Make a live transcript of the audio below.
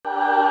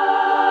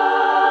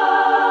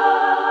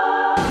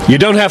You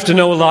don't have to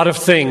know a lot of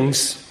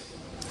things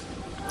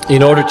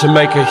in order to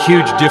make a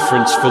huge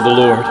difference for the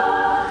Lord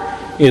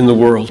in the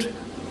world.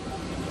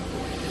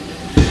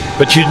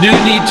 But you do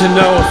need to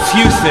know a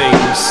few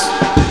things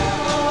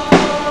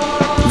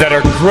that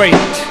are great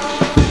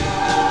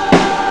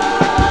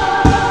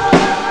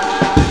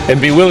and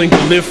be willing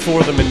to live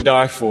for them and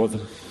die for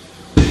them.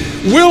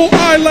 Will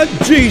I let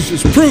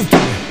Jesus prove to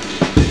me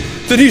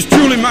that he's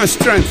truly my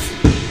strength?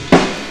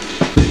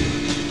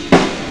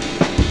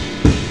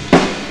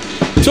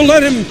 To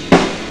let him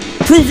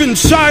prove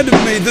inside of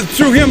me that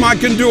through him I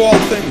can do all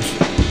things.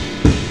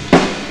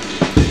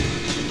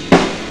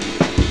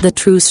 The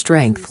True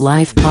Strength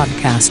Life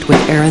Podcast with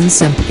Aaron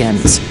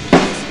Simpkins.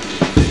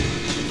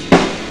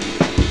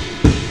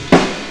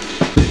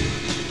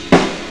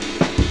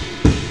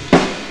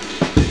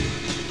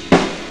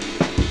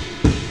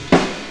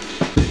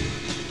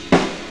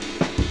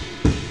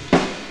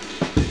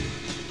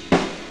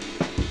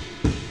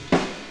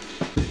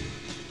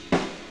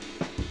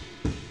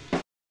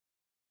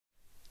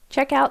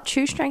 Check out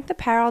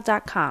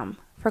TrueStrengthApparel.com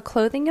for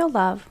clothing you'll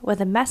love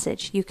with a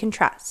message you can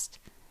trust.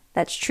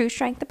 That's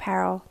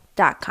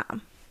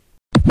TrueStrengthApparel.com.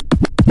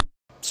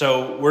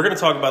 So we're going to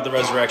talk about the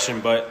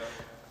resurrection, but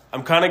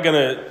I'm going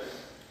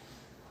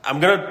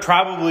to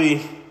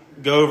probably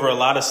go over a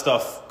lot of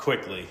stuff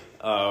quickly.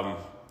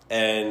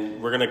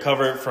 And we're going to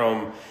cover it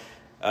from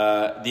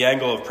the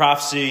angle of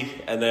prophecy,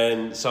 and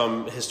then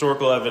some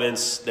historical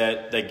evidence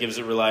that gives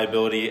it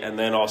reliability, and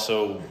then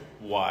also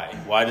why.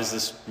 Why does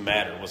this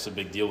matter? What's the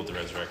big deal with the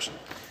resurrection?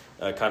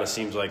 Kind of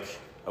seems like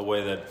a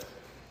way that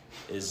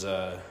is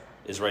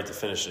right to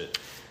finish it.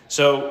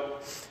 So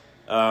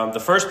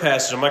the first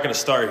passage, I'm not going to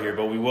start here,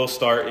 but we will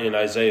start in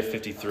Isaiah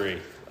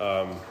 53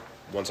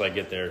 once I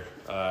get there.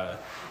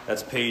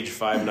 That's page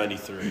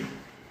 593.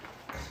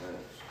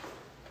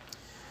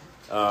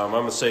 I'm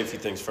going to say a few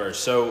things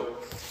first. So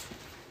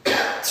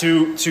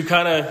to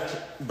kind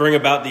of bring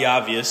about the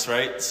obvious,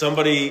 right?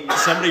 Somebody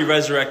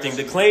resurrecting.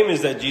 The claim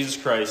is that Jesus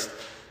Christ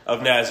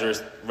of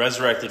Nazareth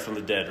resurrected from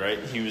the dead, right?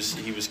 He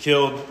was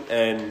killed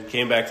and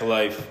came back to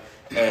life,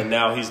 and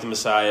now he's the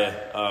Messiah.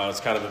 It's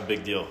kind of a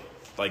big deal.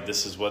 Like,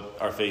 this is what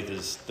our faith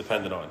is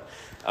dependent on.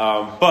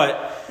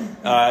 But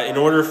in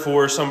order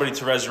for somebody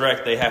to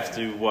resurrect, they have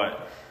to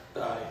what?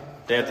 Die.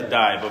 They have to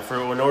die. But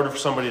in order for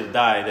somebody to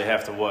die, they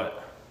have to what?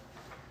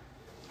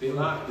 Be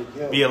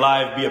alive. Be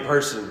alive, be a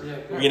person.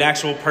 Be an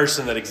actual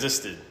person that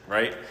existed,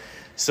 right?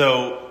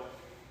 So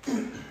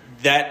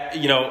that,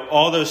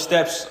 all those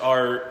steps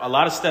are a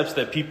lot of steps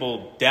that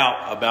people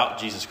doubt about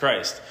Jesus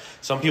Christ.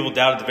 Some people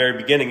doubt at the very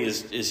beginning,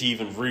 is he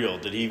even real?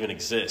 Did he even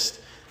exist?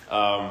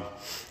 And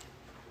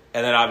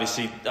then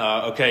obviously,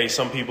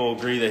 some people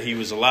agree that he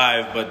was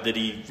alive, but did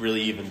he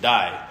really even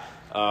die?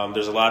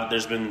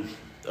 There's been,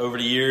 over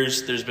the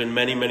years, there's been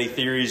many, many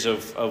theories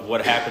of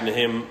what happened to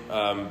him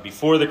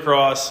before the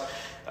cross.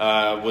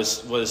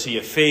 Was he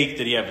a fake?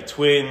 Did he have a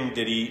twin?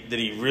 Did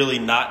he really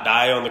not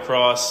die on the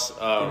cross?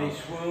 Did he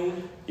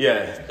swoon?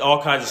 Yeah,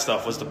 all kinds of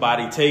stuff. Was the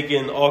body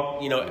taken?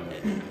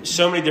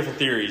 So many different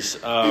theories.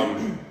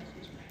 And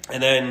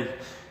then,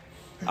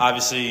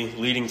 obviously,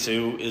 leading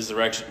to, is the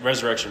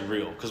resurrection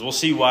real? Because we'll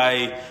see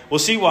why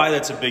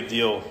that's a big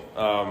deal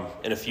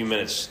in a few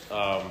minutes.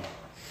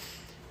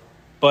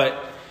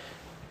 But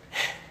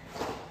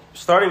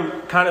starting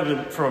kind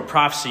of from a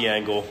prophecy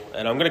angle,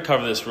 and I'm going to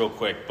cover this real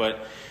quick,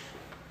 but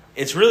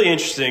it's really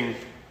interesting.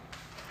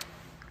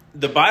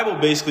 The Bible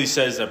basically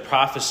says that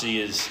prophecy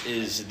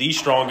is the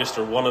strongest,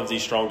 or one of the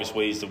strongest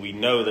ways that we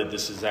know that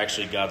this is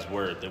actually God's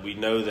word. That we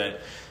know that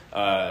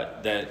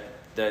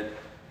that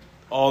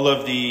all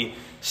of the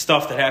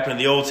stuff that happened in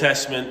the Old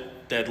Testament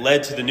that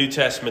led to the New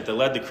Testament, that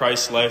led to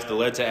Christ's life, that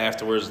led to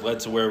afterwards,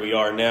 led to where we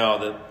are now,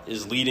 that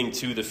is leading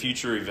to the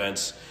future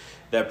events.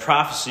 That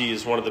prophecy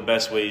is one of the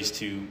best ways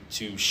to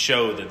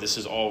show that this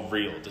is all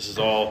real. This is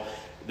all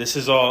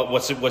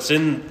what's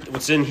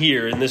in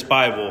here in this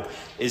Bible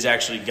is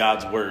actually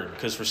God's word.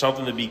 Because for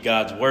something to be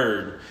God's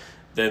word,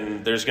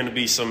 then there's going to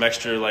be some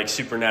extra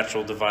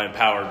supernatural divine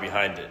power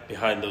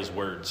behind those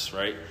words,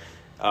 right?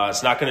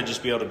 It's not going to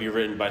just be able to be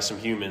written by some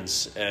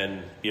humans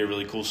and be a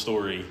really cool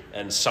story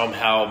and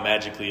somehow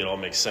magically it all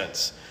makes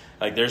sense.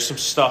 There's some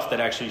stuff that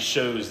actually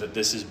shows that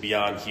this is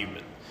beyond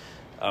human.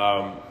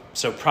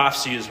 So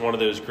prophecy is one of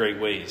those great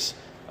ways,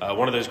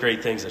 one of those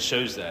great things that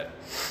shows that.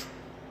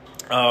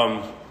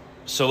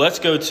 So let's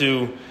go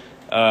to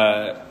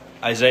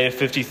Isaiah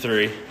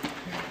 53.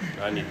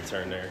 I need to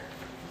turn there.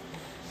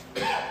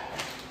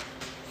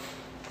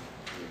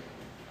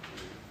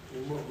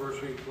 What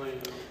verse are you playing?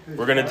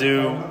 We're going to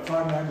do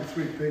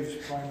 593,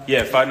 page 593.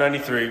 Yeah,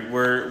 593.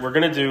 We're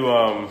going to do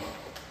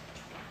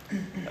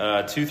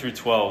 2 through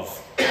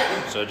 12.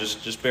 So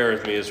just bear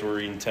with me as we're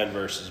reading 10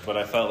 verses. But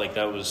I felt like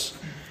that was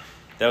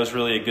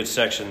really a good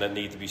section that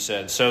needed to be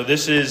said. So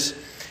this is,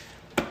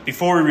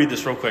 before we read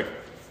this real quick,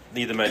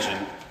 need to mention,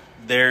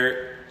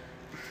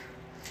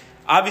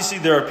 obviously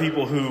there are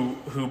people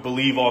who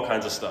believe all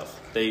kinds of stuff.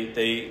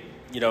 They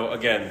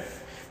again,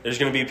 there's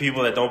going to be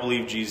people that don't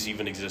believe Jesus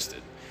even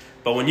existed.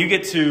 But when you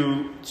get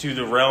to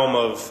the realm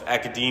of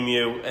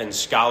academia and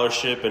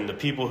scholarship and the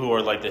people who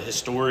are like the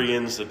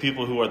historians, the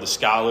people who are the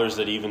scholars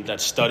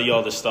that study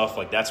all this stuff,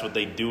 like that's what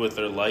they do with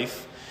their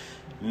life,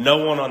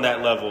 no one on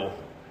that level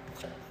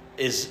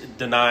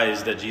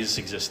denies that Jesus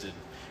existed.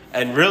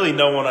 And really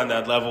no one on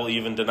that level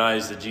even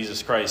denies that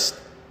Jesus Christ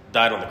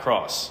died on the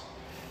cross.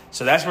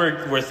 So that's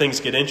where things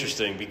get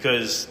interesting,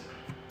 because,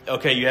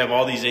 okay, you have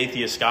all these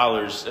atheist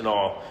scholars and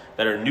all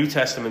that are New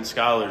Testament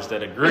scholars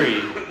that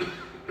agree,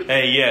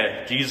 hey,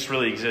 yeah, Jesus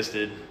really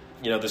existed.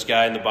 This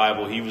guy in the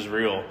Bible, he was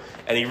real.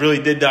 And he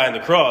really did die on the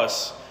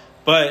cross.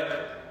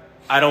 But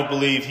I don't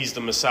believe he's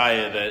the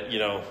Messiah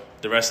that,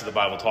 the rest of the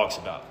Bible talks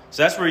about.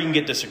 So that's where you can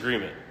get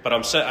disagreement. But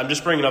I'm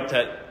just bringing up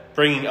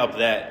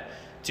that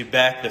to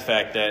back the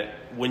fact that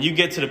when you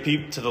get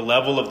to the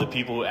level of the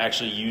people who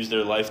actually use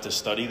their life to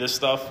study this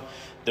stuff,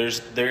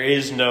 there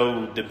is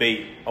no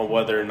debate on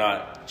whether or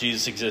not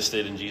Jesus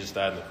existed and Jesus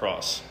died on the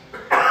cross.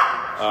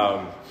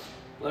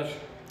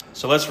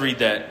 So let's read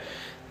that.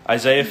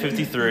 Isaiah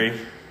 53,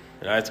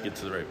 and I have to get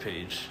to the right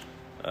page,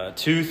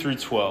 2 through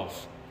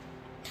 12.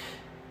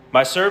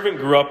 My servant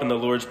grew up in the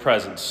Lord's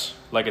presence,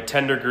 like a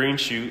tender green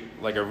shoot,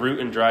 like a root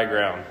in dry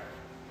ground.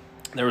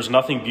 There was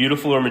nothing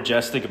beautiful or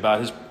majestic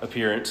about his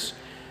appearance,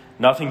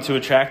 nothing to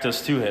attract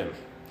us to him.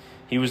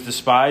 He was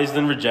despised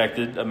and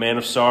rejected, a man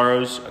of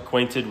sorrows,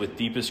 acquainted with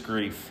deepest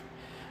grief.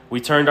 We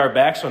turned our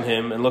backs on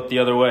him and looked the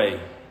other way.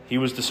 He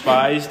was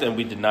despised, and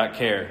we did not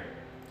care.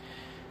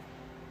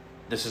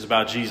 This is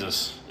about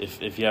Jesus,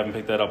 if you haven't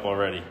picked that up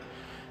already.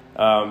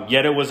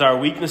 Yet it was our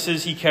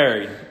weaknesses he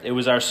carried. It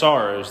was our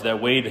sorrows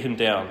that weighed him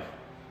down.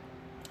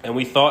 And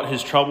we thought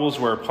his troubles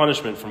were a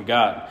punishment from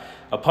God,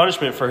 a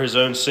punishment for his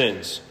own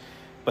sins.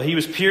 But he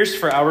was pierced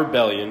for our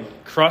rebellion,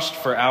 crushed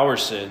for our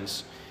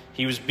sins.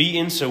 He was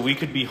beaten so we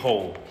could be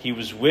whole. He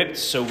was whipped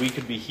so we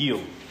could be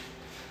healed.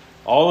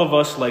 All of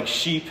us like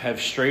sheep have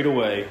strayed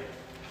away.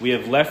 We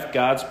have left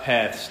God's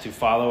paths to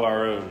follow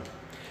our own.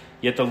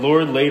 Yet the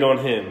Lord laid on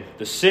him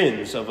the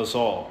sins of us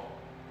all.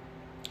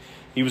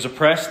 He was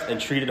oppressed and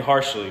treated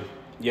harshly,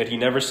 yet he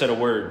never said a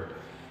word.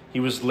 He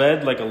was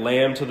led like a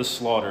lamb to the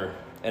slaughter,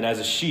 and as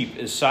a sheep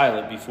is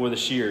silent before the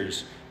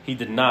shearers, he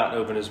did not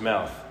open his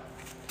mouth.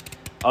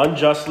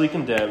 Unjustly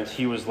condemned,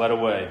 he was led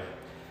away.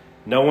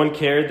 No one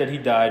cared that he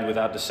died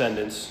without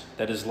descendants,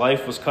 that his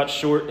life was cut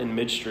short in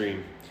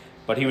midstream.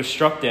 But he was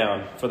struck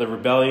down for the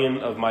rebellion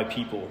of my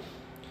people.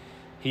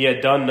 He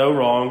had done no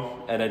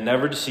wrong and had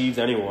never deceived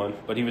anyone,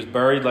 but he was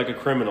buried like a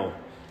criminal.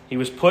 He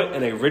was put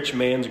in a rich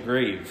man's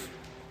grave.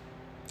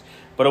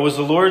 But it was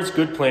the Lord's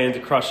good plan to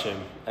crush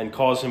him and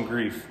cause him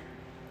grief.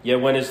 Yet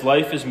when his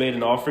life is made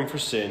an offering for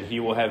sin, he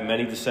will have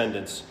many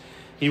descendants.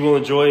 He will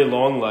enjoy a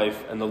long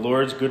life, and the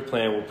Lord's good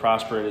plan will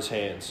prosper in his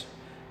hands.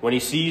 When he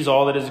sees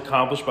all that is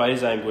accomplished by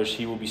his anguish,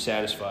 he will be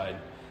satisfied.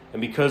 And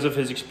because of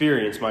his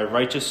experience, my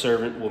righteous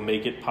servant will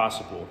make it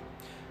possible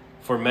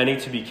for many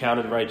to be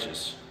counted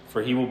righteous,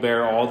 for he will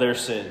bear all their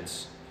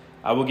sins.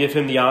 I will give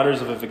him the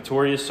honors of a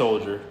victorious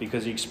soldier,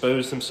 because he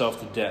exposed himself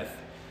to death.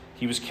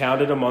 He was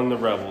counted among the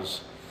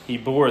rebels. He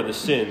bore the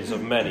sins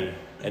of many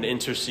and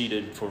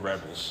interceded for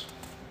rebels.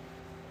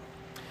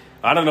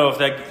 I don't know if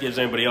that gives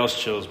anybody else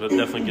chills, but it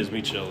definitely gives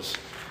me chills.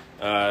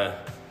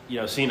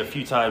 Seen a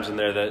few times in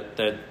there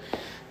that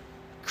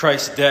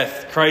Christ's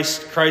death,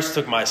 Christ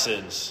took my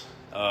sins.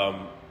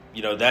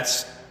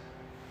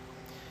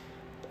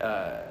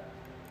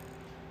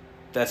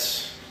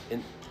 That's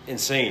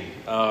insane.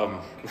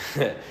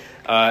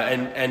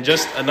 And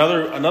just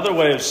another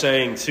way of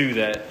saying too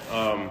that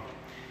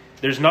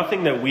there's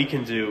nothing that we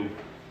can do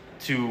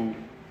to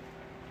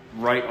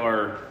right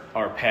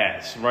our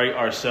paths, right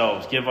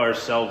ourselves, give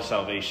ourselves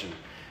salvation.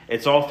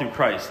 It's all through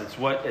Christ. It's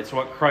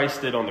what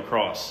Christ did on the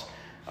cross.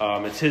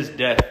 It's his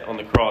death on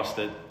the cross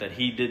that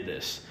he did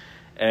this.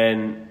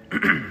 And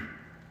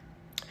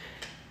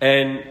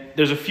and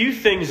there's a few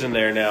things in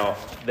there now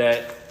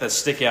that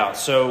stick out.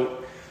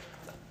 So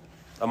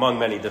among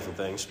many different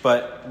things,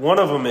 but one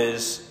of them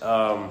is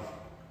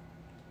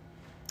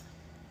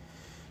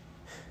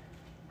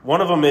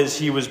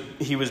he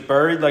was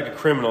buried like a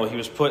criminal. He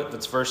was put,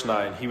 that's verse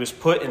 9. He was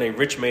put in a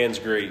rich man's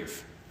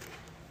grave.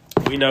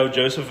 We know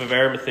Joseph of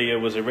Arimathea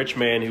was a rich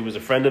man who was a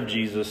friend of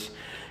Jesus.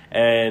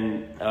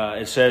 And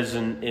it says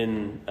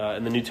in the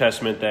New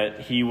Testament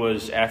that he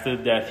was, after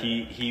the death,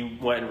 he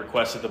went and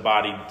requested the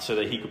body so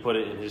that he could put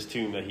it in his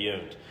tomb that he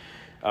owned.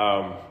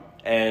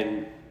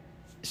 And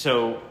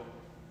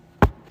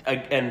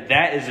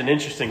that is an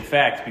interesting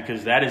fact,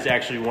 because that is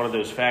actually one of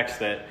those facts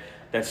that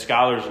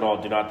scholars and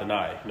all do not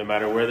deny. No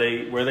matter where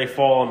they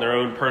fall in their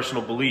own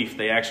personal belief,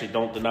 they actually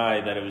don't deny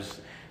that it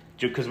was,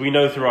 because we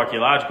know through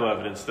archaeological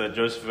evidence that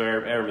Joseph of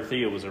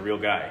Arimathea was a real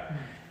guy.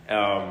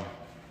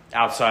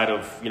 Outside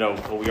of,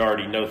 what we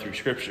already know through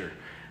Scripture.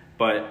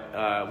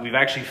 But we've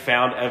actually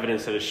found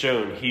evidence that has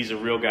shown he's a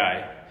real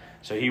guy.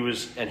 So he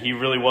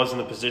really was in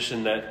the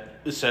position that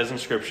it says in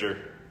Scripture.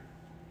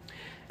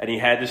 And he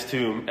had this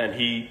tomb, and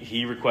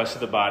he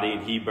requested the body,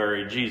 and he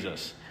buried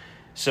Jesus.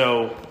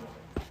 So,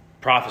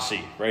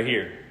 prophecy, right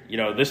here.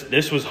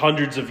 this was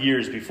hundreds of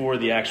years before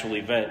the actual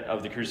event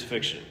of the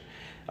crucifixion.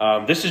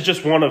 This is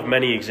just one of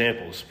many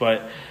examples,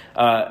 but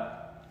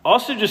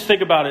also just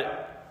think about it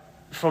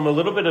from a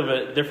little bit of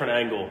a different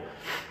angle.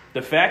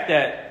 The fact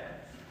that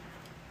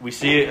we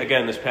see it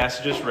again, this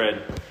passage just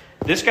read,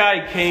 this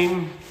guy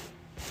came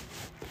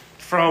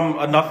from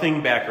a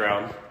nothing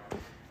background,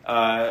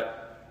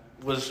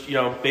 was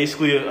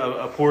basically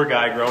a poor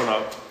guy growing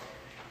up,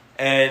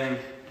 and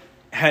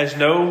has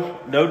no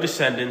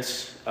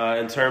descendants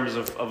in terms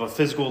of a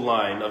physical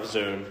line of his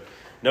own,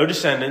 no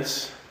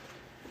descendants,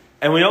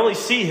 and we only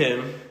see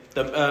him,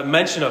 the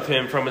mention of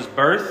him from his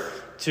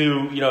birth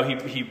to,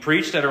 he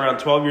preached at around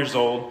 12 years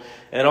old,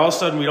 and all of a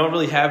sudden we don't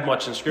really have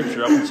much in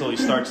Scripture up until he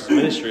starts his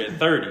ministry at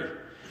 30.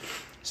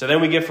 So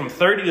then we get from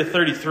 30 to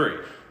 33.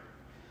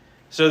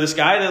 So this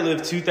guy that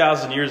lived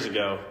 2,000 years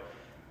ago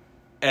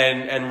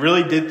and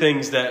really did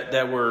things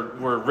that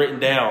were written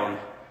down,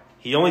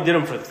 he only did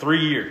them for 3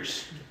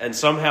 years. And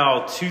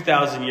somehow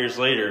 2,000 years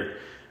later,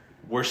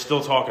 we're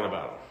still talking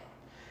about him.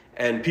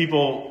 And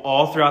people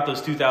all throughout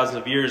those 2,000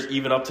 of years,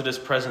 even up to this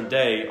present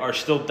day, are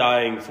still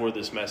dying for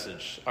this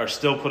message, are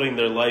still putting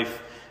their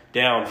life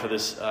down for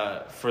this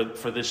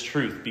for this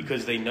truth,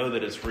 because they know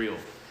that it's real,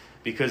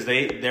 because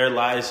their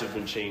lives have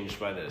been changed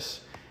by this,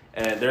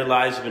 and their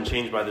lives have been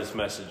changed by this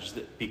message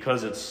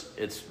because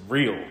it's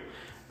real.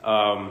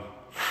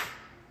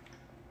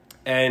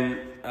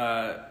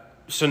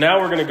 So now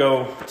we're going to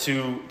go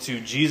to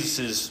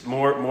Jesus's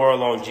more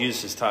along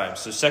Jesus's time.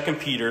 So 2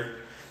 Peter,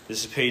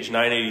 this is page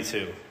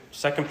 982.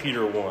 2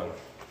 Peter 1.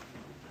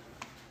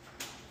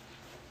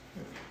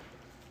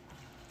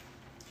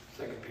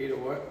 2 Peter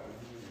what?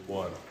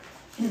 1.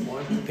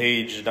 1?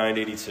 Page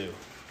 982.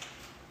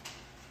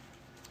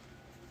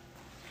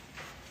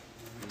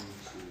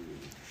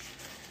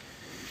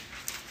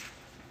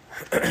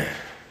 Well,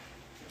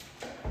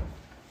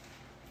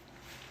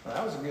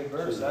 that was a good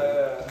verse.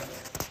 I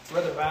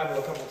read the Bible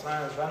a couple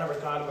times, but I never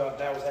thought about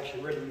that was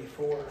actually written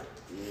before.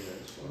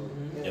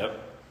 Mm-hmm. Yep.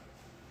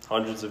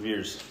 Hundreds of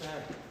years.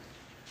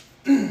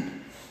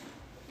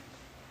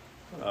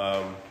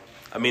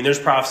 There's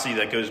prophecy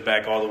that goes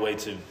back all the way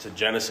to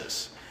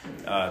Genesis,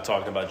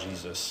 talking about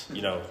Jesus.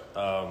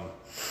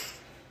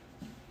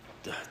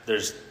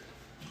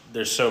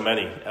 There's so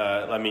many.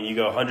 You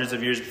go hundreds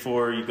of years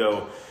before, you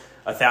go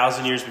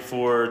 1,000 years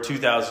before,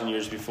 2,000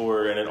 years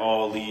before, and it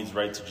all leads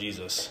right to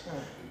Jesus.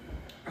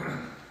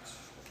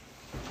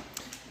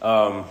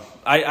 I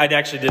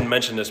actually didn't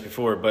mention this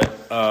before, but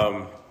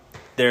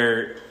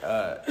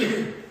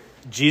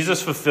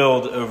Jesus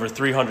fulfilled over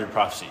 300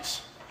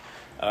 prophecies.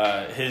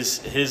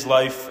 His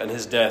life and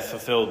his death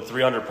fulfilled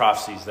 300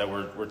 prophecies that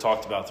were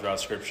talked about throughout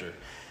Scripture.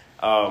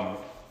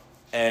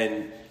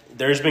 And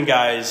there's been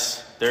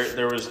guys.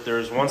 There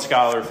was one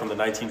scholar from the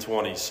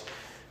 1920s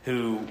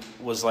who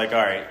was like,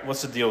 all right,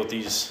 what's the deal with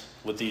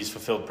these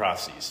fulfilled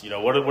prophecies?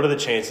 What are the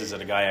chances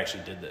that a guy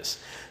actually did this?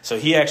 So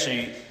he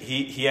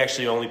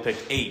actually only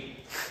picked 8,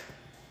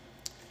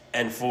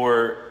 and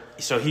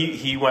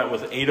he went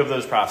with 8 of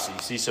those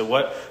prophecies.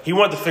 So he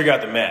wanted to figure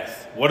out the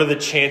math. What are the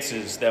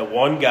chances that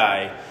one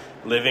guy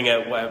living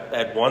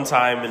at one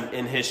time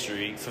in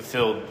history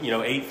fulfilled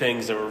 8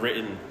 things that were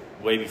written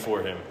way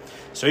before him?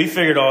 So he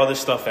figured all this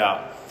stuff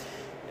out,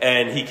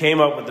 and he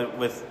came up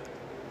with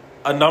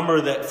a number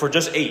that, for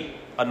just 8,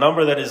 a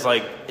number that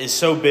is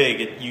so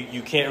big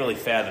you can't really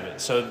fathom it.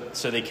 So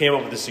they came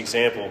up with this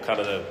example, kind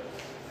of to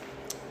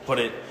put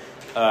it,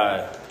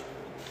 kind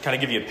of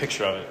give you a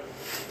picture of it.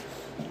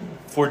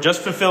 For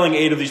just fulfilling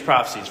 8 of these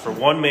prophecies, for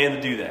one man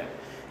to do that,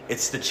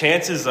 it's the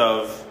chances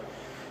of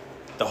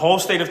the whole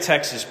state of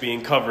Texas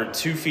being covered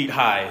 2 feet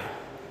high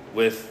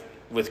with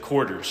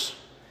quarters,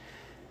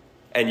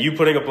 and you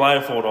putting a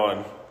blindfold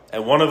on,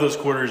 and one of those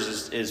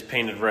quarters is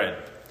painted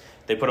red.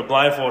 They put a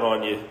blindfold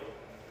on you,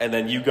 and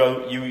then you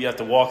have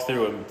to walk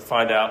through and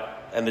find out.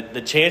 And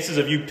the chances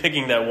of you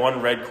picking that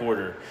one red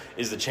quarter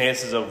is the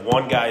chances of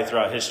one guy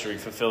throughout history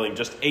fulfilling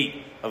just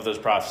 8 of those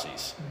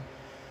prophecies.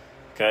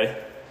 Okay?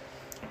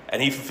 And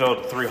he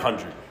fulfilled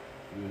 300.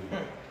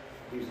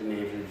 He's the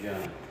name of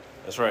John.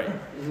 That's right.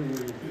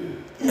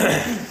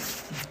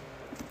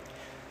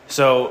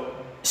 So,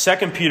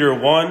 2 Peter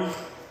 1,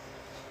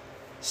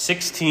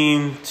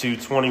 16 to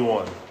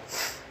 21.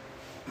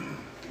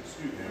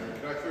 Excuse me,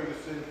 can I throw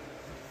this in?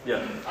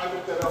 Yeah. I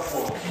looked that up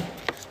once.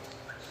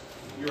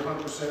 You're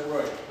 100%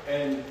 right.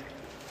 And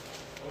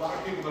a lot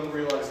of people don't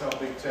realize how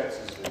big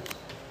Texas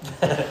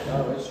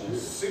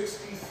is.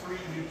 63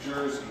 New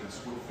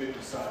Jerseys would fit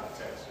inside of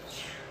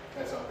Texas.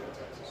 That's how big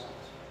Texas is.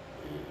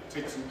 It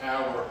takes an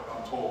hour,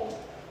 I'm told,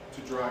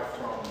 to drive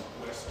from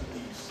west to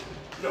east.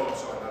 No, I'm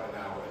sorry, not an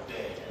hour, a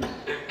day.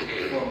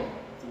 From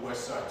the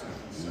west side to the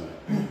east side.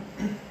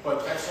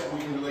 But that's something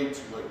we can relate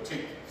to. Like,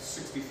 take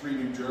 63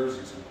 New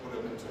Jerseys and put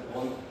them into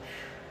one.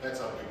 That's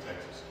how big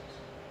Texas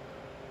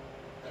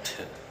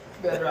is.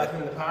 Better drive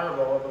him the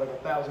Powerball over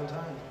like 1,000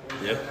 times.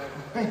 Yeah.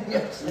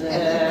 Yes.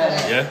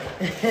 Yeah.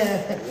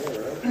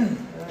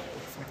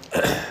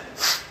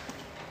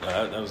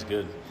 That was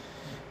good.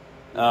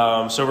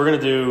 So we're going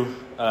to do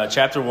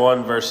chapter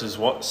 1, verses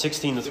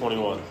 16 to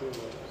 21.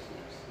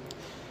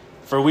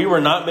 For we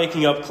were not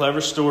making up clever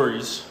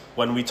stories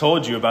when we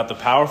told you about the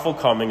powerful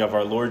coming of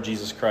our Lord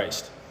Jesus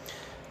Christ.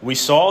 We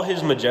saw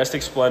his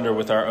majestic splendor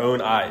with our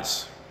own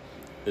eyes.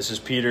 This is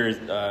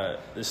Peter,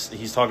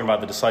 he's talking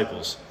about the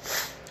disciples.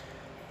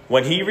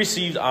 When he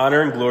received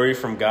honor and glory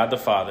from God the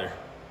Father,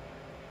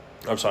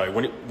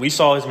 when we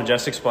saw his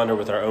majestic splendor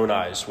with our own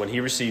eyes, when he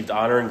received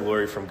honor and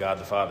glory from God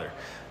the Father.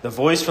 The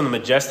voice from the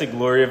majestic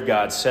glory of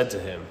God said to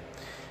him,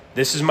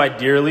 "This is my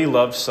dearly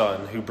loved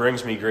Son, who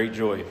brings me great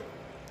joy."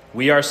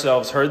 We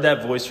ourselves heard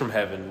that voice from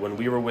heaven when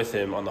we were with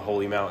him on the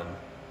holy mountain.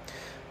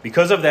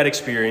 Because of that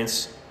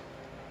experience,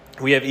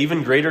 we have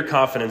even greater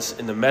confidence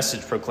in the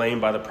message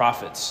proclaimed by the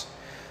prophets.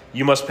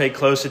 You must pay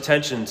close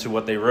attention to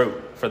what they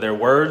wrote, for their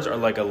words are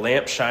like a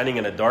lamp shining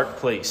in a dark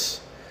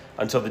place,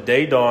 until the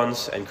day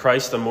dawns and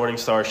Christ the morning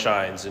star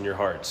shines in your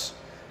hearts.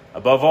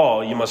 Above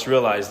all, you must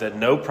realize that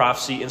no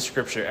prophecy in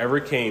Scripture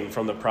ever came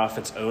from the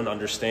prophet's own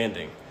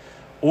understanding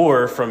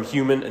or from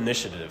human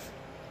initiative.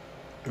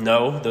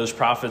 No, those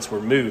prophets were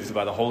moved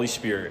by the Holy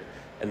Spirit,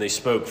 and they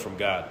spoke from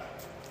God.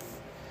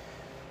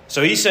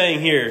 So he's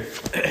saying here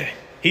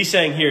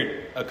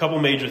a couple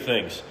major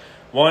things.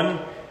 One,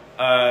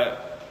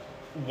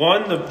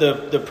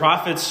 the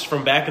prophets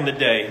from back in the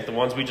day, the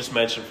ones we just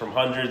mentioned from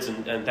hundreds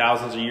and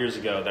thousands of years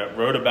ago that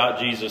wrote about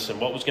Jesus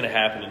and what was going to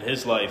happen in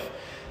his life,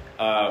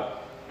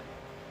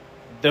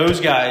 those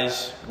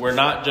guys were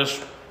not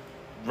just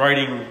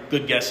writing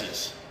good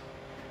guesses.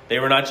 They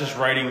were not just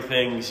writing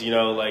things,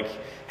 like,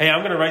 hey,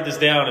 I'm going to write this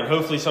down and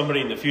hopefully somebody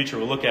in the future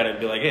will look at it and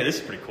be like, hey, this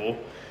is pretty cool.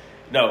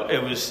 No,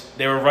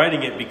 they were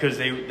writing it because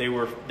they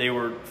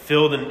were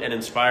filled and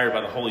inspired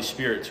by the Holy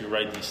Spirit to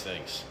write these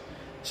things.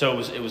 So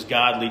it was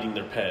God leading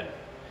their pen,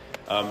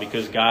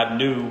 because God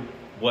knew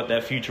what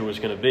that future was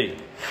going to be.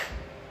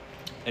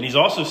 And he's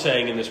also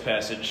saying in this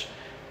passage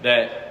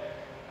that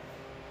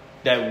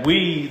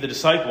we, the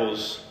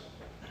disciples,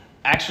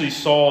 actually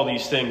saw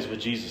these things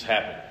with Jesus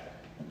happen.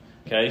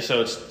 Okay,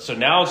 so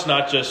now it's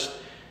not just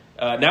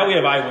now we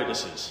have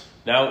eyewitnesses.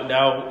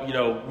 Now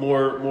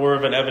more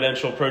of an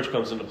evidential approach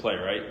comes into play,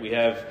 right? We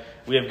have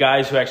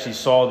guys who actually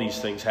saw these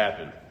things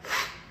happen.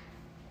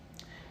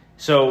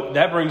 So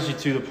that brings you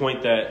to the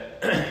point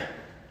that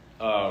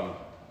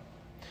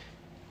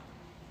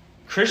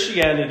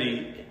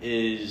Christianity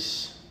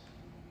is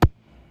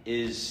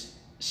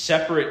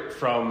separate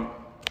from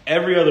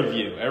every other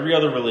view, every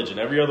other religion,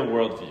 every other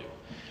worldview,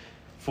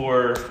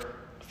 for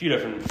a few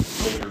different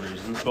major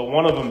reasons, but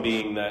one of them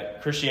being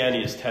that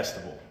Christianity is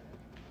testable.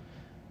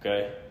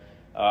 Okay?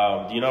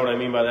 Do you know what I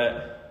mean by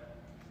that?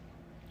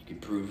 You can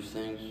prove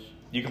things.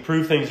 You can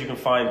prove things, you can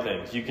find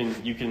things. You can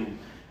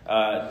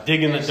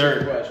dig in the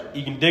dirt.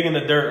 You can dig in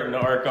the dirt in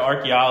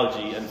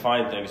archaeology and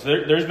find things.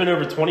 There's been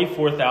over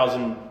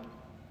 24,000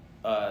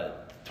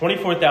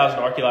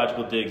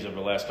 archaeological digs over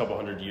the last couple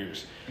hundred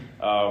years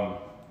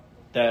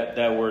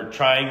that were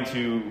trying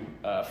to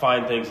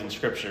find things in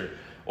Scripture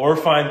or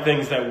find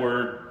things that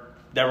were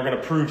going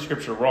to prove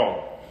Scripture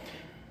wrong.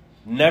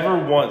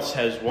 Never once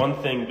has one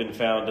thing been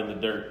found in the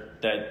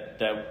dirt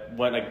that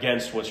went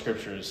against what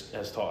Scripture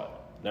has taught.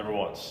 Never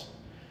once.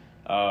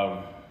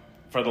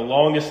 For the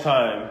longest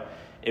time,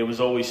 it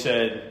was always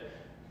said,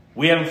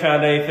 we haven't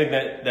found anything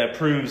that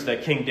proves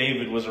that King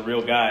David was a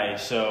real guy.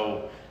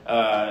 So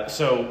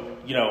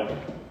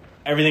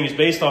everything is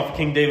based off of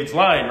King David's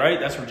line, right?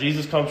 That's where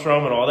Jesus comes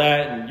from and all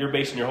that, and you're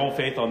basing your whole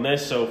faith on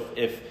this. So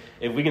if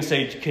we can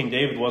say King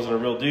David wasn't a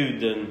real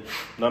dude, then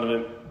none of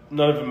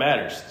it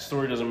matters. The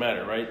story doesn't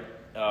matter, right?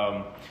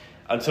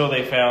 Until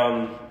they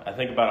found, I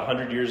think about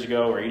 100 years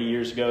ago or 80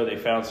 years ago, they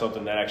found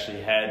something that actually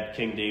had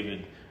King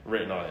David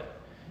written on it.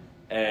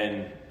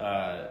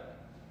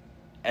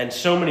 And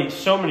so many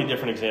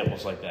different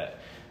examples like that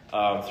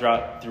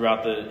throughout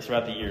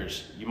the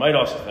years. You might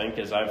also think,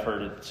 as I've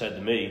heard it said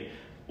to me,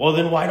 well,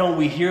 then why don't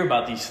we hear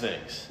about these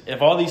things?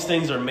 If all these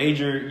things are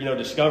major,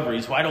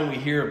 discoveries, why don't we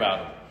hear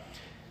about them?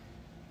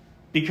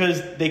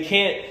 Because they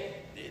can't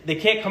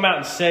come out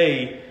and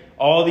say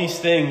all these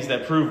things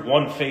that prove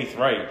one faith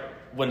right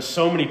when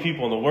so many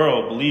people in the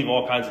world believe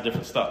all kinds of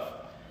different stuff,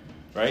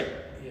 right?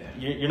 Yeah.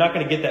 You're not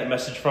going to get that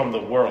message from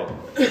the world,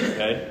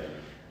 okay?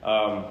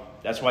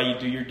 That's why you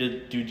do your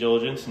due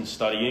diligence in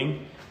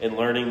studying and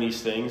learning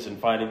these things and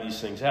finding these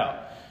things out.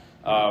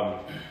 But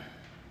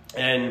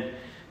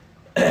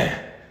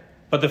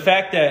the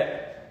fact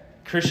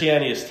that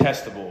Christianity is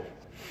testable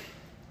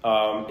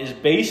is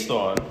based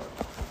on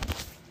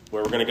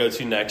where we're going to go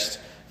to next,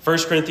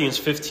 1 Corinthians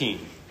 15,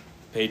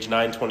 page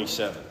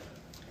 927.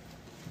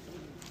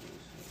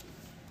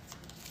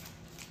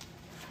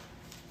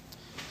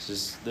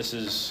 This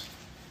is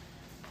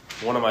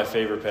one of my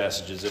favorite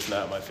passages, if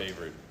not my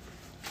favorite.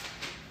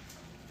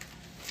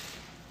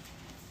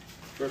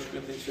 1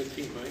 Corinthians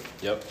 15, right?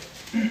 Yep.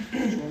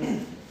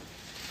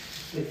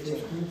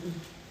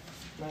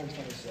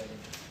 9:27.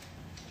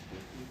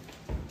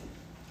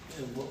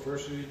 And what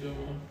verse are you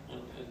doing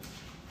on?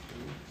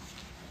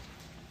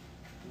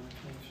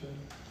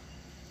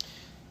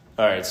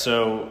 All right,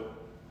 so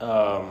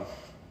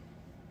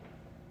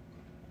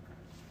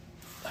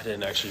I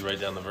didn't actually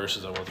write down the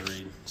verses I want to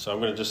read, so I'm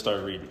going to just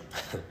start reading.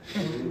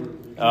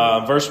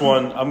 Verse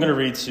 1, I'm going to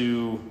read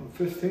to...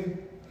 15?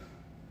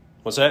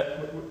 What's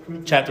that?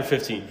 Chapter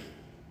 15.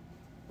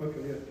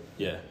 Okay,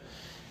 Yeah.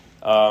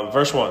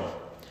 Verse 1.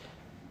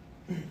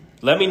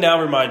 Let me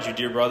now remind you,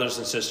 dear brothers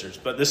and sisters,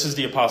 but this is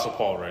the Apostle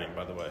Paul writing,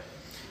 by the way.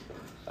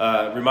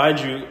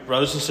 Remind you,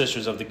 brothers and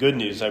sisters, of the good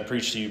news I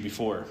preached to you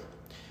before.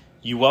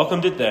 You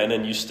welcomed it then,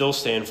 and you still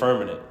stand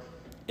firm in it.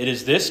 It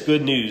is this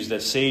good news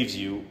that saves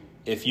you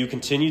if you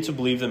continue to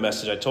believe the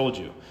message I told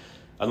you,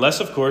 unless,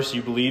 of course,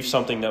 you believe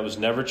something that was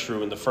never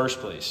true in the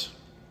first place.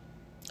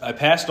 I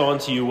passed on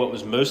to you what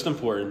was most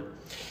important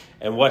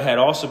and what had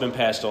also been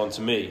passed on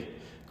to me.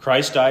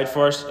 Christ died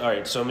for us. All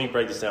right, so let me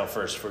break this down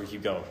first before we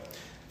keep going.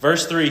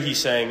 Verse 3, he's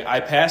saying, I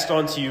passed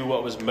on to you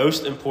what was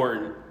most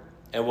important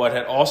and what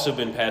had also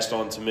been passed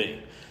on to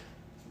me.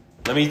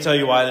 Let me tell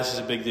you why this is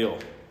a big deal.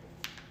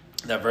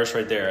 That verse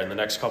right there and the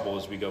next couple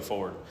as we go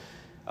forward.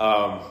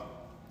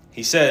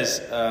 He says,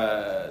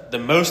 the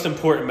most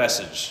important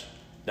message.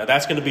 Now,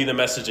 that's going to be the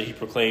message that he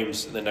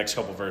proclaims in the next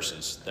couple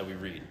verses that we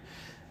read.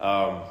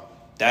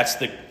 That's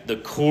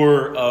the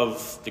core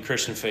of the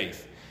Christian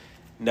faith.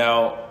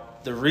 Now,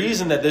 the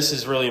reason that this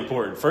is really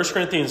important, 1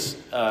 Corinthians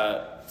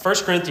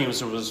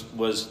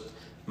was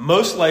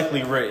most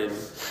likely written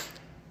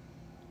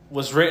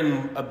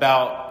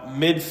about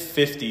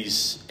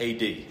mid-50s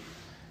AD.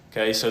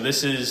 Okay, so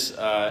this is,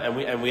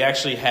 and we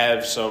actually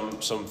have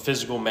some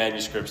physical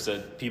manuscripts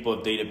that people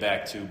have dated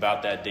back to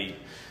about that date,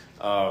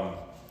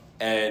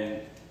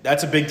 and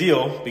that's a big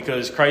deal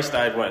because Christ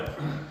died when?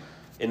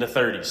 In the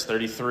 30s,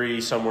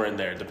 33, somewhere in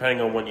there, depending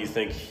on when you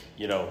think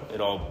it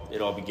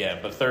all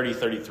began. But 30,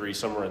 33,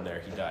 somewhere in there,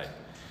 he died.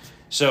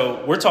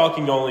 So we're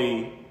talking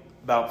only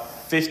about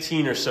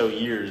 15 or so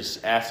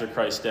years after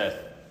Christ's death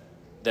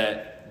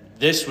that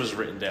this was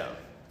written down.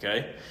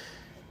 Okay.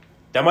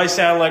 That might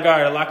sound like, all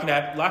right, a lot can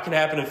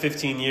happen in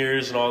 15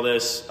 years and all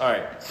this. All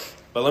right.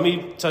 But let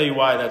me tell you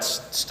why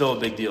that's still a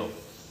big deal.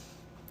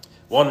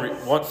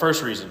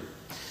 First reason.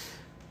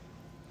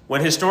 When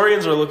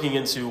historians are looking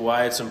into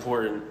why it's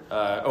important,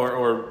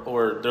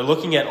 or they're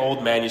looking at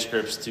old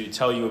manuscripts to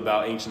tell you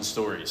about ancient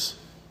stories,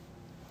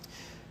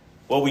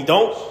 what we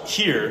don't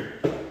hear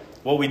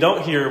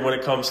when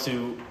it comes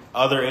to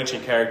other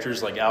ancient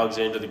characters like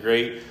Alexander the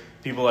Great,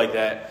 people like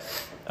that,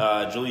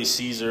 Julius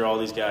Caesar, all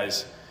these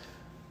guys,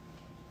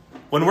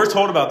 when we're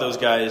told about those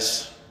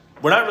guys,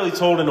 we're not really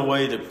told in a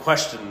way to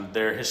question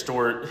their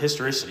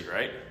historicity,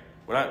 right?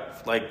 We're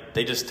not like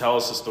they just tell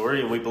us a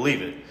story and we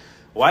believe it.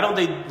 Why don't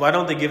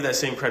they give that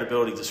same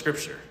credibility to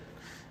Scripture?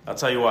 I'll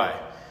tell you why.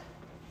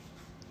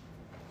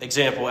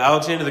 Example,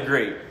 Alexander the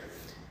Great.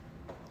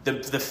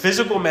 The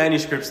physical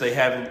manuscripts they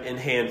have in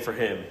hand for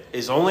him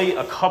is only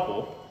a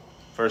couple,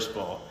 first of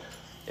all.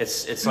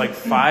 It's like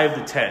 5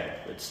 to 10.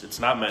 It's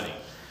not many.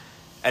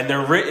 And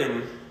they're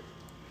written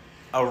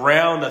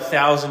around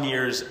 1,000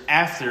 years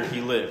after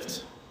he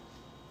lived.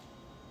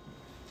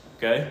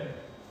 Okay?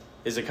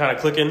 Is it kind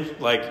of clicking?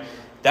 Like,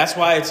 that's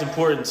why it's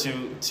important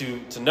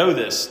to know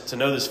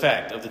this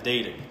fact of the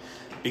dating.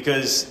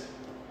 Because,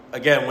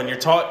 again, when you're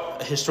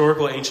taught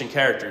historical ancient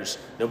characters,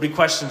 nobody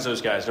questions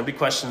those guys. Nobody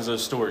questions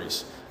those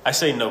stories. I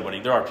say nobody.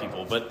 There are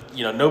people. But,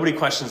 nobody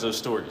questions those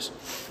stories.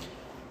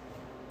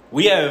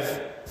 We have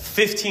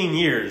 15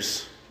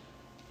 years,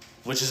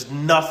 which is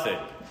nothing.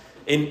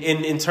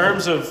 In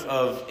terms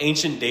of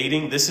ancient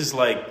dating, this is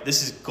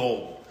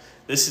gold.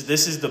 This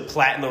is the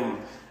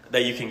platinum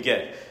that you can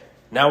get.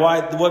 Now,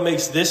 what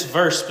makes this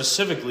verse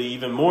specifically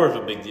even more of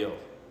a big deal?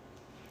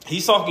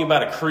 He's talking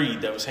about a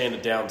creed that was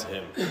handed down to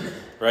him,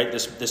 right?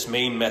 This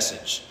main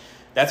message.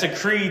 That's a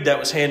creed that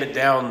was handed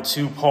down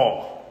to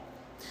Paul.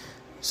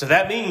 So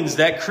that means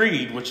that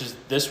creed, which is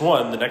this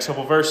one, the next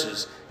couple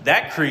verses,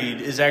 that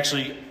creed is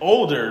actually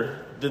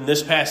older than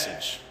this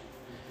passage,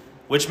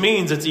 which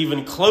means it's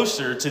even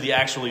closer to the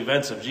actual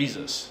events of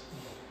Jesus.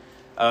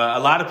 A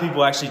lot of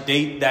people actually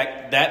date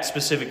that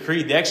specific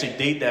creed. They actually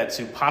date that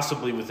to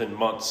possibly within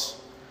months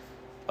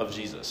of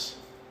Jesus.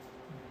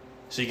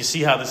 So you can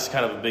see how this is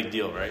kind of a big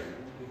deal, right?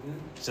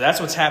 So that's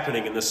what's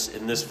happening in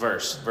this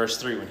verse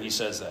 3, when he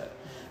says that.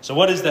 So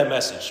what is that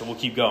message? So we'll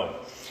keep going.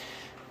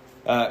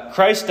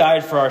 Christ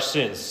died for our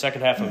sins.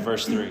 Second half of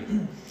verse 3.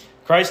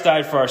 Christ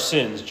died for our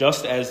sins,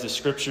 just as the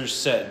Scriptures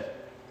said.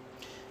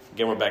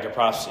 Again, we're back at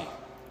prophecy.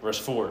 Verse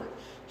 4.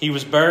 He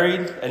was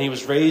buried and he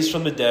was raised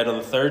from the dead on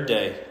the third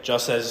day,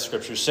 just as the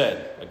Scriptures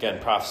said.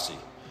 Again, prophecy.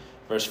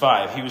 Verse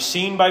 5. He was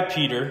seen by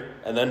Peter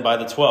and then by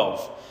the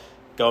 12.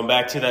 Going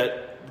back to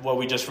that, what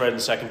we just read in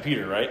 2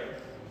 Peter, right?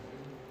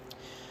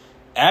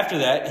 After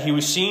that, he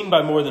was seen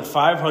by more than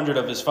 500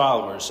 of his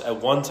followers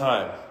at one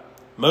time,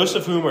 most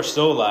of whom are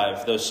still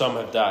alive, though some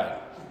have died.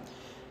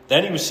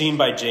 Then he was seen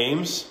by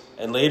James,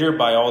 and later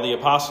by all the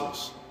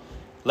apostles.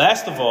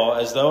 Last of all,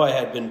 as though I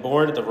had been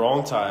born at the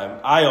wrong time,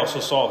 I also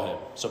saw him.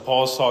 So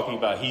Paul's talking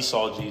about he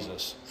saw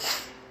Jesus.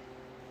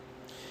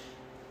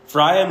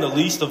 For I am the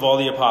least of all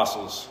the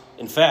apostles.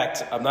 In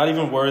fact, I'm not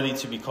even worthy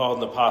to be called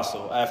an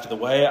apostle after the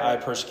way I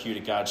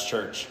persecuted God's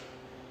church.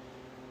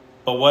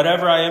 But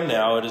whatever I am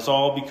now, it is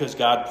all because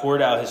God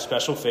poured out his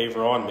special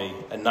favor on me,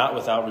 and not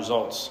without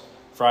results.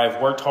 For I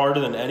have worked harder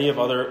than any of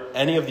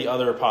the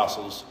other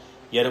apostles,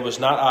 yet it was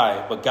not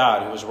I, but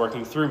God who was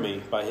working through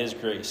me by his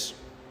grace.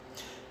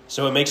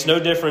 So it makes no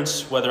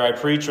difference whether I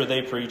preach or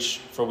they preach,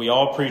 for we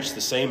all preach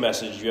the same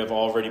message you have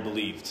already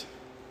believed.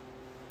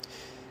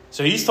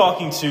 So he's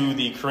talking to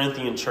the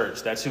Corinthian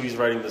church. That's who he's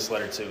writing this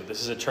letter to.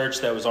 This is a church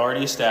that was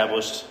already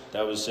established.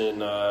 That was in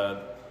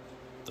the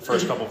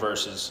first couple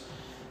verses.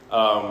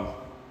 And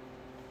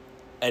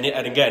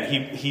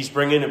again, he's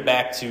bringing it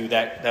back to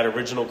that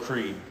original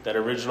creed, that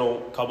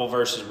original couple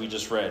verses we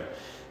just read.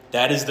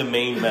 That is the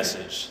main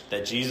message,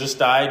 that Jesus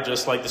died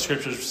just like the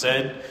scriptures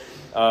said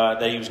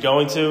that he was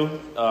going to,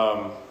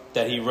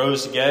 that he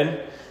rose again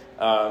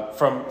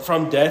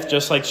from death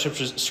just like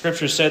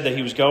scriptures said that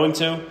he was going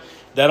to.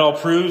 That all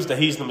proves that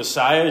he's the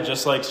Messiah,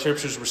 just like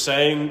scriptures were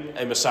saying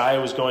a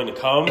Messiah was going to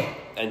come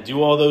and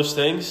do all those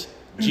things.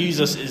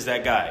 Jesus is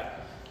that guy.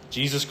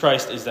 Jesus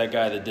Christ is that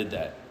guy that did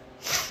that.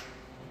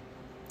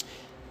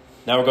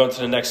 Now we're going to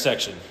the next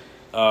section.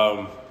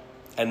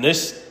 And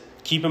this,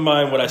 keep in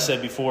mind what I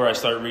said before I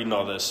start reading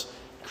all this.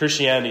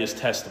 Christianity is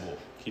testable.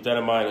 Keep that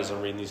in mind as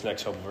I'm reading these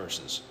next couple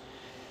verses.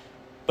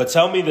 But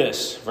tell me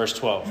this, verse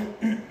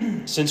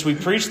 12. Since we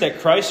preach that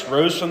Christ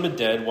rose from the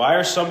dead, why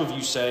are some of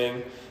you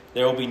saying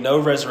there will be no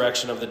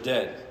resurrection of the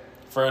dead?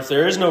 For if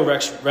there is no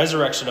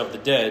resurrection of the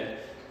dead,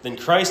 then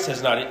Christ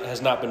has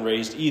not been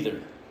raised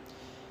either.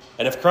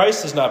 And if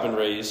Christ has not been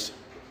raised,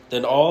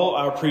 then all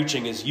our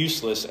preaching is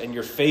useless and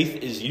your faith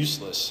is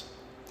useless.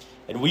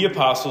 And we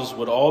apostles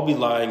would all be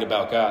lying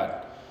about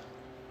God.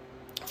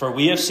 For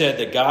we have said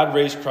that God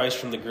raised Christ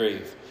from the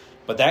grave.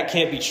 But that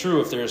can't be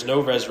true if there is no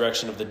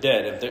resurrection of the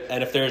dead.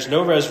 And if there is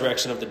no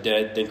resurrection of the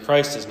dead, then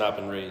Christ has not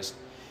been raised.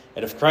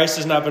 And if Christ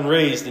has not been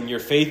raised, then your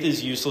faith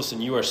is useless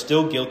and you are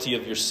still guilty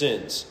of your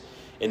sins.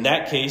 In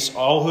that case,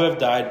 all who have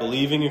died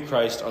believing in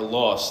Christ are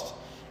lost.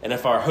 And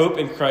if our hope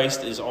in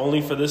Christ is only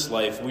for this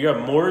life, we are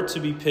more to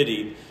be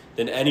pitied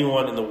than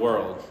anyone in the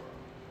world.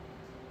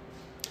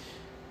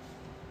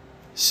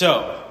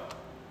 So,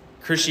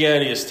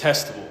 Christianity is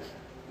testable.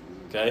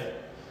 Okay?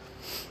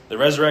 The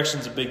resurrection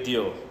is a big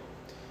deal.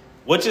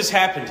 What just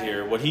happened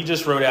here, what he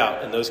just wrote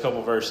out in those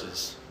couple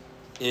verses,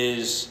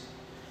 is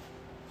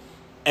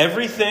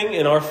everything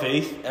in our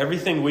faith,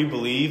 everything we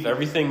believe,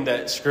 everything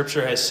that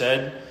Scripture has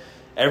said,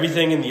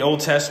 everything in the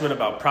Old Testament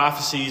about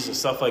prophecies and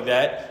stuff like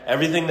that,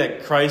 everything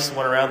that Christ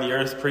went around the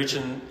earth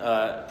preaching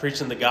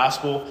the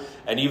gospel,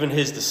 and even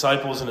his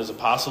disciples and his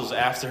apostles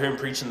after him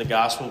preaching the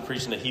gospel,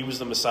 preaching that he was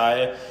the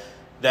Messiah,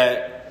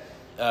 that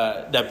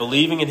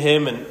believing in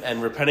him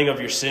and repenting of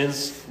your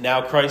sins,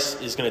 now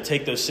Christ is going to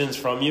take those sins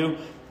from you.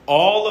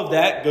 All of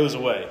that goes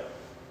away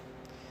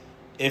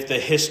if the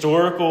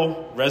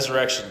historical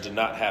resurrection did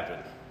not happen.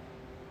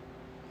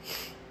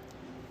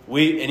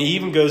 And he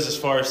even goes as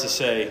far as to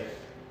say,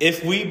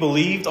 if we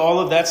believed all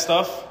of that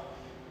stuff,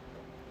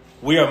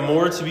 we are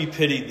more to be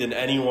pitied than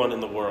anyone in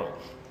the world.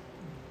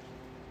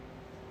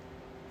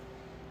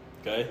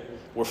 Okay?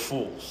 We're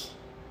fools.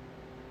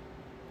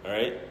 All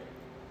right?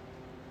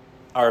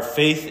 Our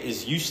faith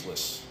is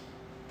useless.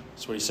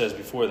 That's what he says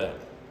before that.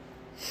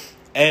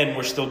 And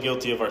we're still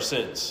guilty of our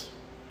sins.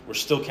 We're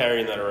still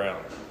carrying that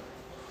around.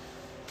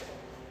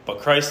 But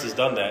Christ has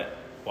done that.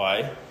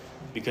 Why?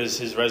 Because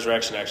his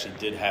resurrection actually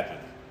did happen.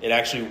 It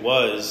actually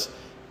was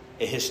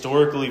a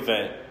historical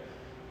event.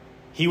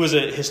 He was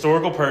a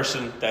historical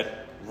person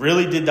that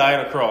really did die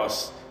on a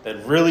cross,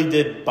 that really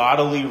did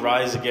bodily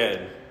rise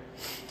again,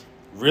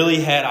 really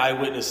had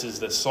eyewitnesses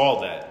that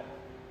saw that.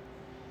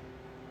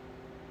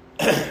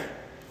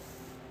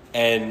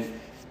 and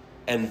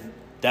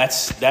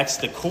that's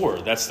the core.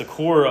 That's the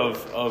core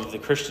of the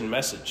Christian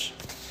message.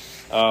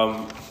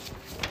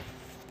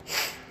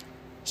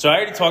 So I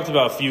already talked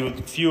about a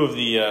few of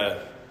the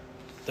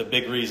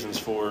big reasons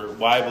for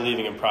why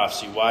believing in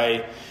prophecy,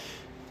 why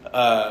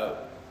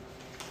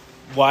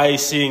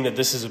seeing that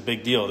this is a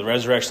big deal. The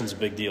resurrection is a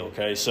big deal.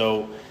 Okay,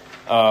 so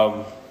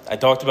I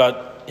talked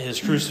about his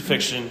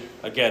crucifixion.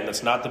 Again,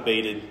 that's not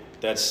debated.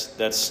 That's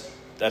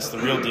the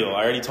real deal.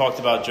 I already talked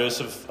about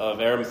Joseph of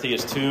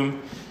Arimathea's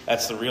tomb.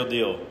 That's the real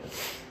deal.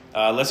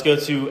 Let's go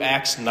to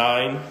Acts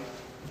 9.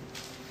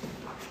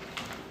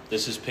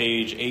 This is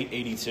page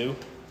 882.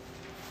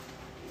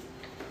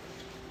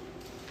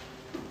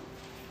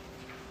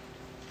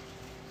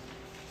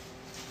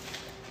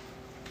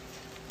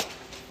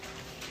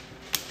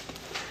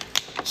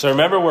 So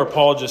remember where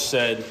Paul just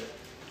said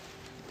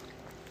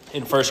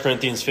in 1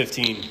 Corinthians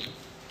 15,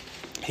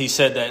 he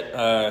said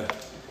that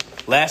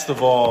last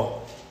of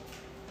all,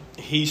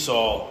 he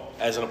saw,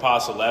 as an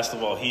apostle, last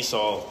of all, he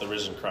saw the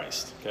risen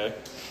Christ. Okay?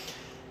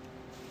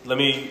 Let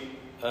me,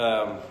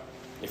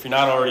 if you're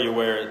not already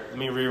aware, let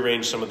me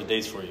rearrange some of the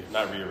dates for you.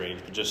 Not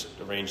rearrange, but just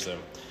arrange them.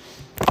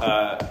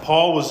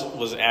 Paul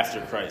was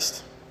after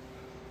Christ.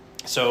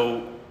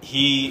 So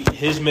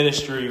his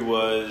ministry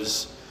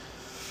was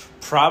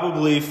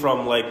probably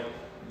from like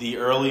the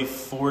early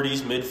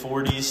 40s, mid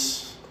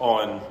 40s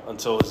on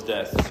until his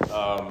death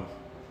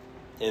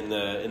in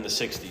the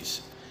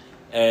 60s.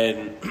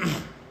 And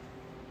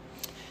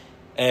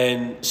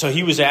and so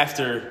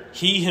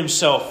he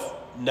himself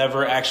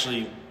never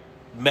actually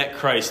met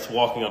Christ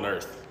walking on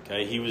earth.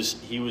 Okay, he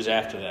was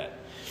after that.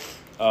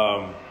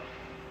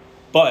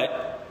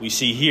 But we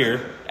see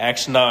here,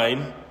 Acts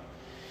 9,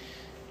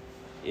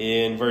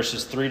 in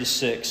verses 3 to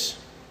 6.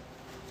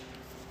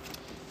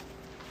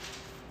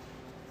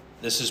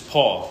 This is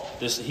Paul.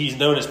 He's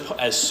known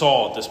as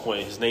Saul at this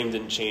point. His name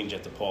didn't change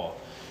after Paul.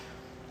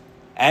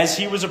 As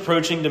he was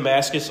approaching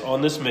Damascus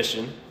on this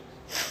mission,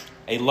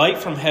 a light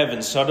from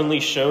heaven suddenly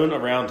shone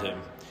around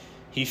him.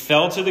 He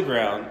fell to the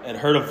ground and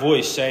heard a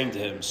voice saying to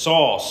him,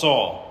 "Saul,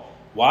 Saul,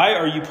 why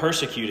are you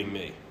persecuting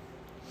me?"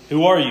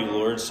 "Who are you,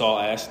 Lord?" Saul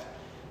asked.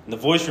 And the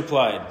voice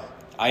replied,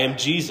 "I am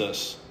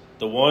Jesus,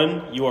 the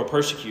one you are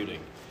persecuting.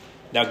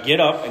 Now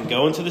get up and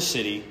go into the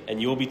city, and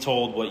you will be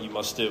told what you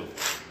must do."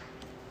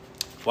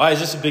 Why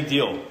is this a big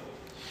deal?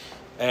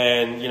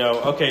 And,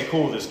 okay,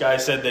 cool. This guy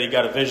said that he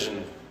got a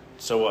vision.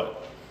 So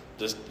what?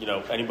 Just,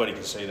 anybody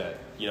can say that.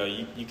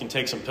 You can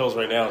take some pills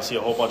right now and see a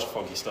whole bunch of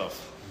funky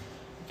stuff.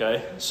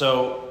 Okay?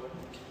 So,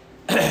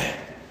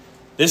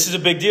 this is a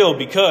big deal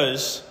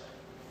because,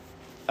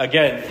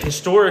 again,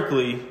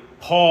 historically,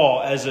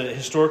 Paul as a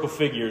historical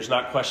figure is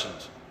not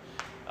questioned.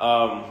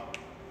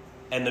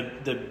 And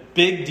the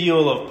big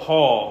deal of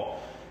Paul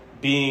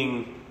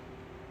being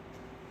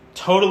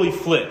totally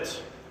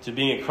flipped to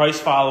being a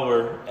Christ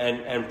follower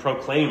and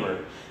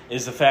proclaimer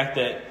is the fact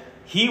that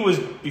he was,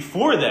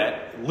 before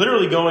that,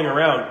 literally going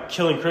around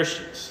killing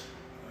Christians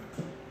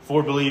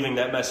for believing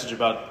that message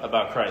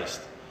about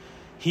Christ.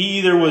 He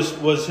either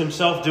was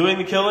himself doing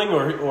the killing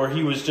or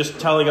he was just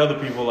telling other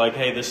people like,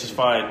 hey, this is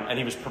fine, and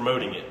he was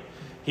promoting it.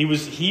 He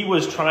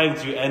was trying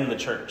to end the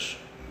church.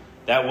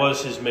 That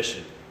was his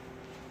mission.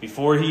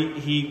 Before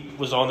he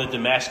was on the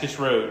Damascus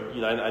road,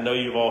 I know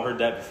you've all heard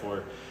that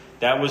before.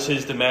 That was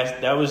his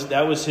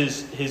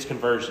his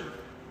conversion.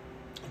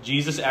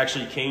 Jesus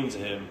actually came to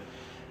him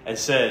and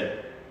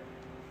said,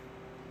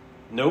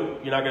 "Nope,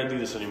 you're not going to do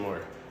this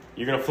anymore.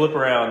 You're going to flip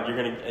around. You're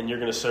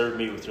going to serve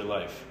me with your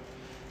life."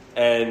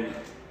 And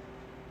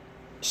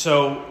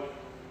so,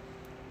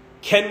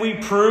 can we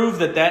prove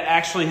that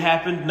actually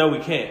happened? No, we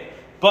can't.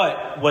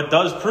 But what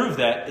does prove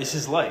that is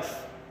his life.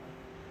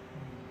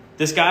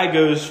 This guy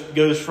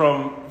goes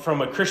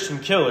from a Christian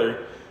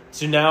killer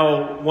to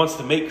now wants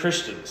to make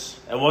Christians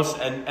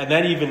and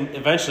then even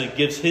eventually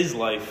gives his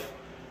life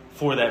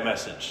for that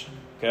message.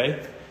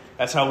 Okay,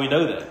 that's how we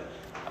know that.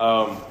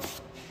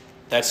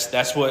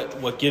 That's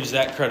what gives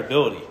that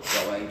credibility. Is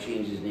that why he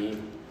changed his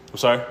name? I'm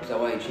sorry? Is that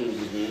why he changed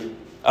his name?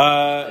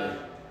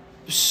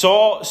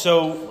 Saul.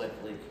 So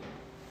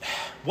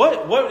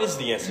what is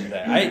the answer to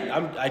that?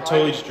 I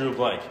totally just drew a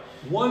blank.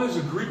 One is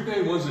a Greek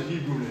name, one's a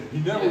Hebrew name. He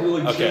never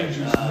really changed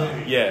his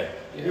name. Yeah.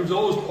 It was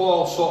always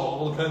Paul, Saul.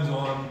 All depends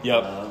on.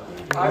 Yep.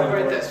 I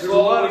read that. There's a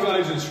lot of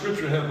guys in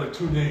Scripture have like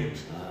two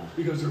names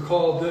because they're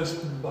called this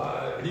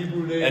by a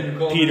Hebrew name, and they're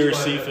called Peter, this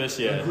by Cephas,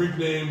 a Greek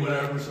name,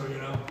 whatever. So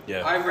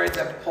Yeah. I read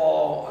that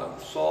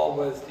Saul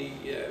was the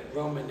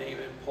Roman name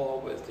and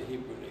Paul was the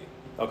Hebrew name.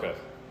 Okay,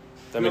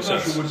 that makes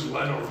sense. I'm not sure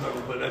which, I don't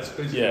remember, but that's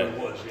basically what it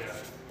was.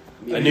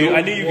 Yeah. I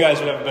knew you guys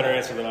would have a better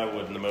answer than I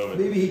would in the moment.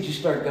 Maybe he just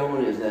started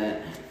going as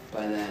that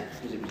by that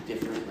because it was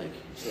different. Like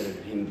instead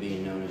of him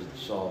being known as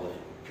Saul, the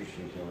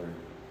Christian killer,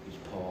 he's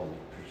Paul,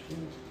 the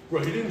Christian.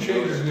 Right, he didn't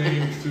change his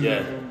name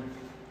to.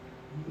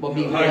 Well,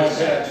 being hide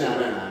his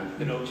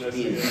no, just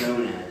being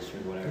known as or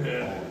whatever.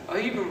 Yeah. I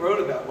even wrote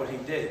about what he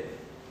did.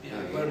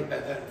 I wrote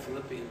about that in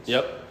Philippians.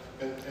 Yep.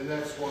 And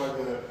that's why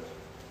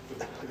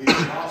the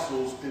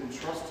apostles didn't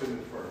trust him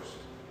at first.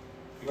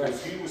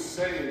 Because he was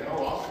saying,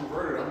 I'm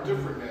converted, I'm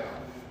different now.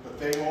 But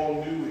they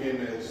all knew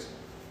him as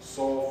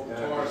Saul from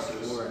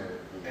Tarsus,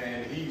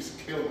 and he's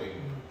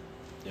killing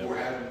or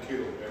having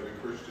killed every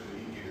Christian that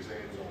he can get his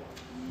hands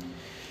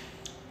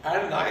on.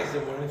 Ananias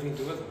didn't want anything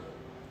to do with him.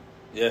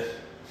 Yeah.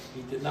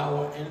 He did not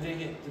want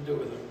anything to do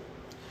with him.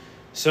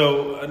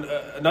 So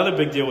another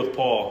big deal with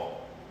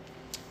Paul.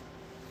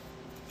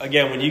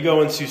 Again, when you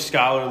go into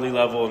scholarly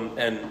level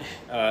and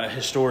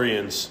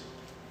historians,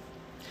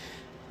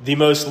 the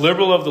most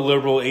liberal of the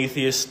liberal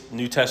atheist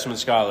New Testament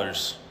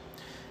scholars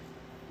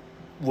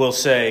will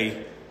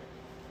say,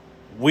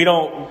 we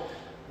don't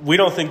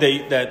think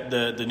that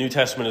the New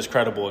Testament is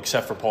credible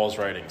except for Paul's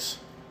writings.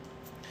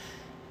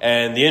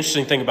 And the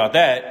interesting thing about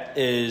that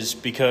is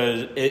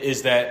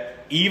that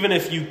even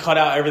if you cut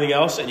out everything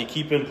else and you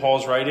keep in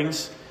Paul's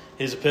writings,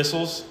 his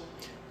epistles,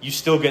 you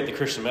still get the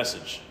Christian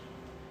message.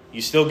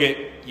 You still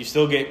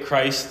get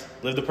Christ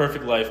lived the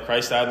perfect life.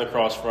 Christ died on the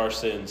cross for our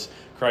sins.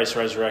 Christ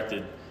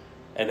resurrected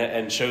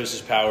and shows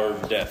his power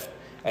over death,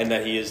 and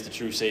that he is the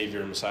true Savior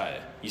and Messiah.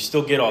 You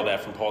still get all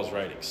that from Paul's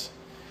writings.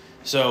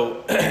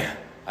 So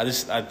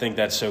I think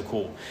that's so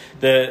cool.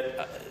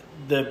 The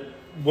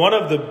one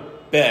of the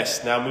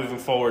best, now moving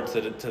forward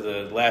to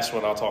the last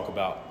one I'll talk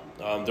about.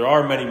 There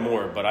are many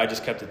more, but I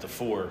just kept it to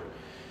four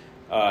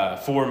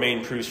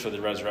main proofs for the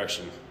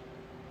resurrection,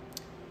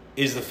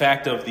 is the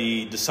fact of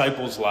the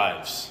disciples'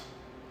 lives.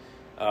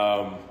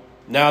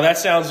 Now, that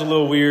sounds a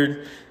little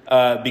weird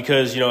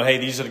because, hey,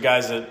 these are the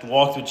guys that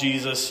walked with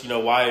Jesus.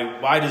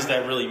 Why does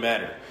that really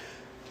matter?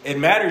 It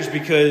matters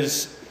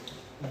because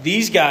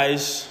these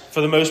guys,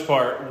 for the most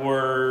part,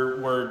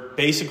 were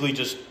basically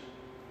just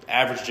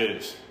average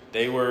Joes.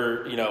 They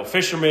were,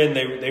 fishermen.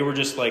 They were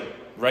just like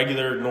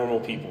regular, normal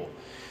people.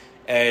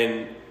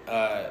 And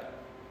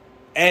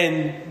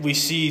we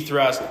see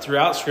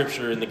throughout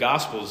Scripture in the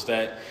Gospels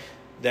that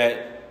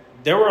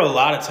there were a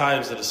lot of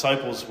times the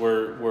disciples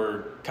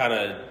were kind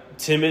of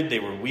timid. They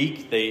were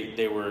weak.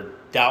 They were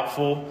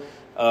doubtful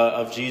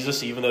of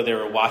Jesus, even though they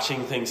were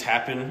watching things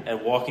happen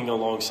and walking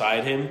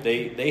alongside him.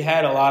 They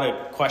had a lot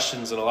of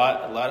questions and a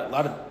lot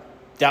of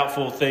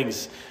doubtful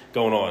things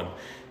going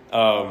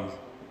on.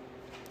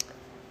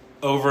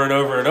 Over and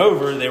over and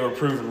over, they were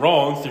proven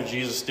wrong through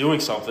Jesus doing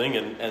something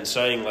and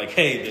saying like,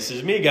 "Hey, this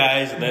is me,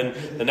 guys." And then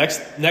the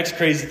next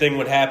crazy thing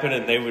would happen,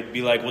 and they would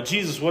be like, "Well,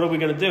 Jesus, what are we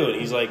going to do?"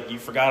 And he's like, "You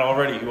forgot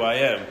already who I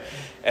am."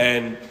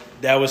 And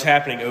that was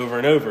happening over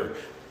and over.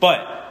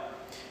 But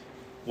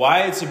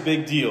why it's a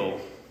big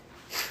deal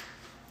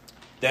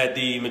that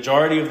the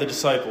majority of the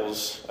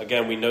disciples,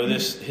 again, we know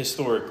this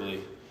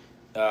historically,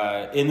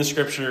 in the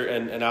Scripture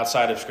and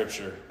outside of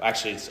Scripture.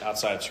 Actually, it's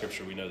outside of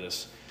Scripture we know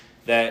this.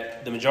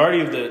 That the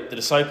majority of the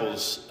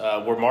disciples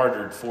were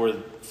martyred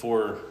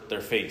for their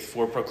faith,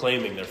 for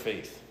proclaiming their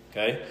faith.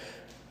 Okay,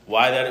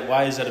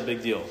 why is that a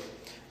big deal?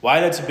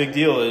 Why that's a big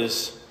deal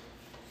is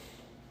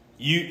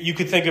you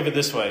could think of it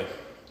this way.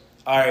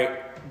 All right,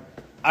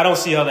 I don't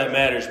see how that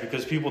matters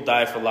because people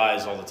die for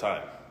lies all the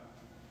time,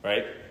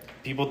 right?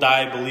 People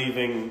die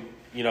believing,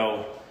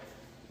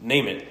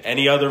 name it,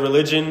 any other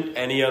religion,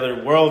 any other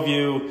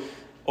worldview,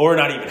 or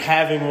not even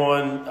having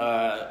one,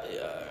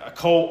 a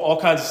cult, all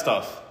kinds of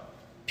stuff.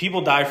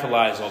 People die for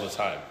lies all the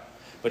time.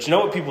 But you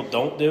know what people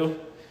don't do?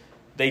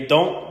 They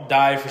don't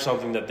die for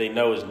something that they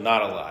know is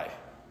not a lie.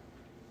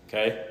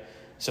 Okay?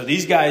 So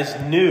these guys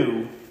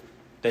knew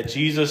that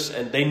Jesus,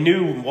 and they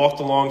walked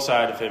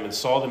alongside of him and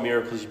saw the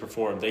miracles he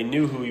performed. They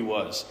knew who he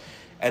was.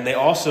 And they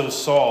also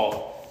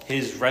saw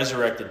his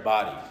resurrected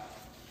body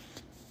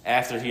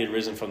after he had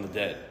risen from the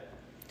dead.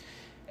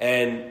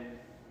 And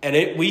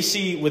we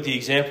see with the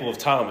example of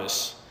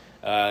Thomas,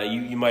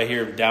 you might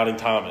hear him doubting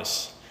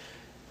Thomas.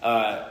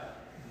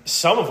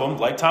 Some of them,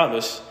 like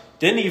Thomas,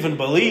 didn't even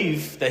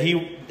believe that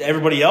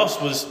everybody else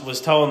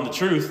was telling the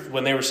truth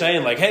when they were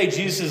saying like, "Hey,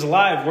 Jesus is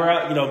alive." We're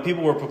out,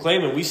 people were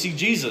proclaiming, "We see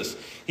Jesus."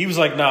 He was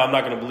like, "No, I'm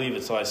not going to believe it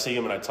until I see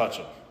him and I touch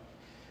him,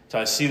 until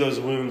I see those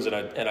wounds and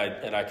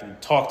I can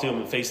talk to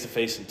him face to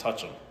face and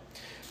touch him."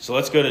 So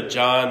let's go to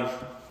John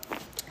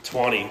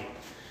 20,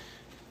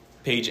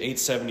 page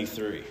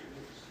 873.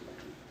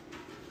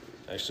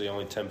 Actually,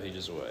 only 10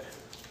 pages away.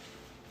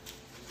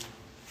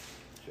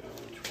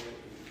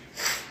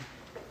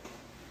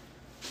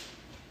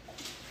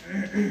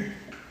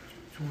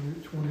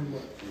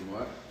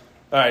 What?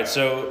 All right,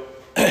 so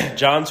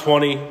John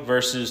 20,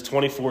 verses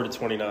 24 to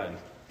 29.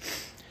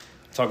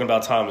 Talking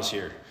about Thomas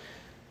here.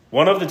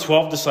 One of the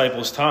 12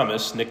 disciples,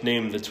 Thomas,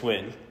 nicknamed the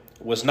twin,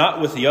 was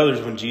not with the others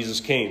when Jesus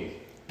came.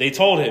 They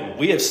told him,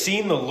 "We have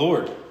seen the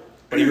Lord."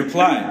 But he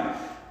replied,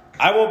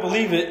 "I won't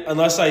believe it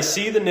unless I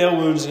see the nail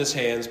wounds in his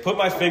hands, put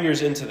my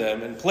fingers into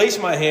them, and place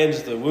my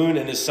hands to the wound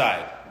in his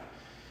side."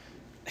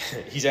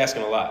 He's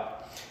asking a lot.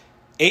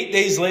 8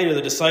 days later,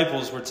 the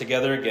disciples were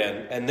together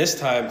again, and this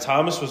time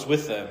Thomas was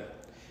with them.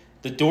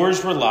 The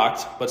doors were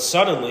locked, but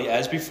suddenly,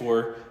 as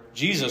before,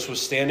 Jesus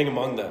was standing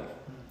among them.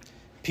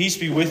 "Peace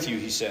be with you,"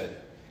 he said.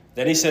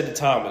 Then he said to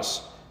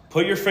Thomas,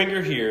 "Put your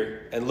finger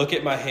here and look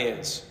at my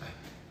hands.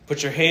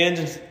 Put your hand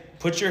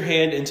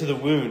into the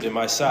wound in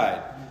my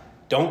side.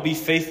 Don't be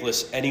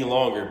faithless any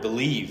longer.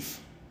 Believe."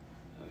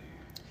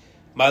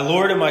 "My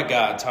Lord and my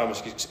God,"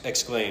 Thomas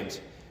exclaimed.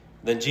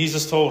 Then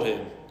Jesus told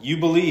him, "You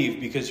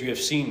believe because you have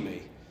seen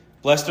me.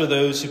 Blessed are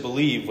those who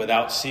believe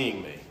without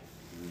seeing me."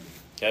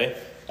 Okay?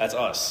 That's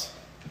us.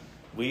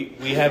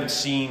 We haven't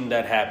seen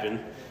that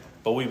happen,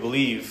 but we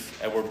believe,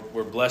 and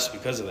we're blessed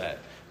because of that.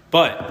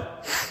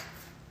 But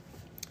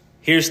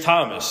here's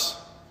Thomas.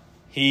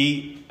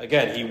 He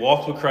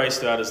walked with Christ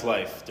throughout his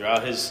life,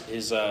 throughout his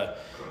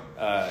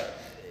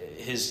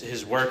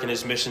work and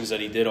his missions that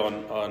he did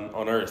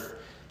on earth.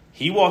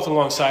 He walked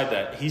alongside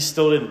that. He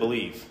still didn't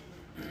believe.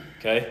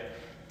 Okay?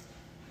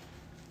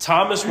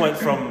 Thomas went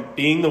from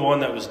being the one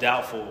that was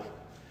doubtful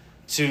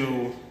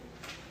to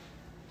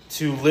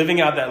living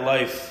out that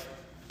life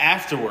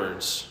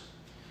afterwards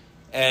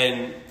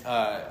and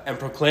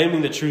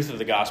proclaiming the truth of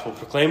the gospel,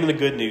 proclaiming the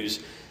good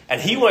news.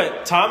 And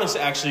Thomas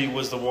actually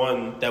was the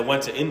one that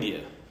went to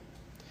India.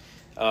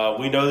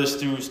 We know this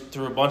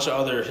through a bunch of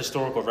other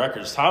historical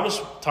records.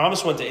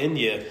 Thomas went to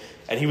India,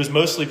 and he was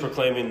mostly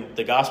proclaiming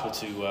the gospel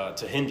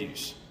to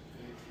Hindus.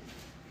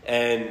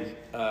 And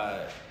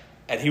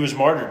he was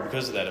martyred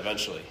because of that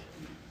eventually.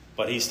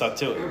 But he stuck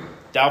to it.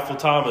 Doubtful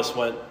Thomas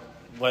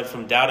went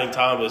from doubting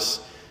Thomas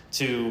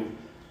to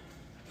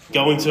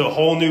going to a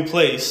whole new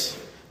place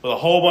with a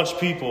whole bunch of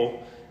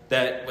people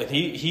that when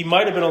he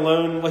might have been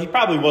alone. Well, he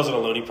probably wasn't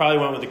alone. He probably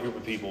went with a group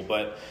of people.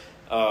 But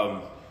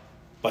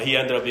but he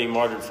ended up being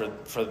martyred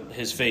for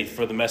his faith,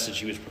 for the message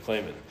he was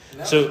proclaiming.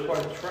 And that So, was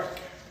quite a trek.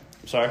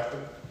 I'm sorry?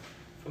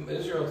 From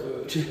Israel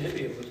to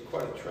India was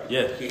quite a trek.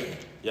 Yeah.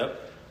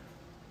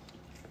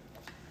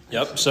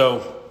 Yep.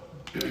 So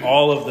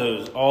all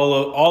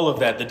of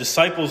that, the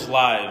disciples'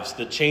 lives,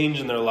 the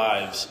change in their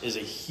lives is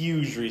a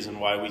huge reason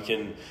why we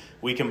can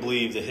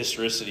believe the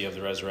historicity of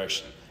the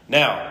resurrection.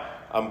 Now,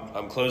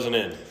 I'm closing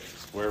in.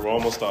 We're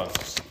almost done.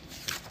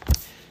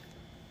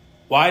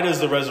 Why does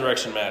the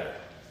resurrection matter?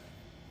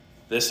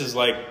 This is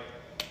like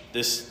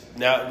this.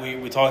 Now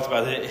we talked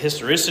about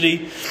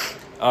historicity,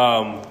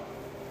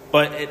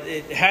 but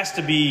it has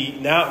to be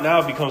now.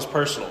 It becomes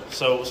personal.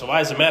 So why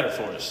does it matter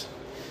for us?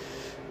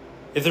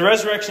 If the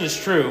resurrection is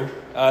true,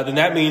 then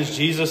that means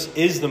Jesus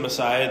is the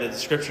Messiah that the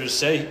Scriptures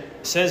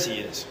says he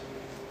is.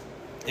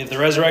 If the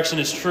resurrection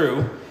is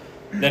true,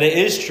 then it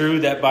is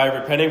true that by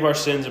repenting of our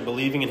sins and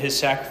believing in his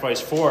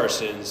sacrifice for our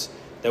sins,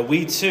 that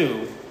we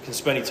too can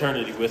spend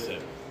eternity with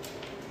him.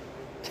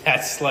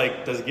 That's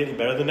like, does it get any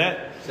better than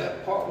that? Is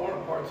that part 1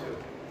 or part 2?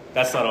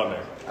 That's not on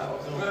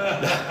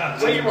there.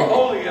 So you were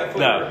holding it.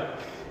 No.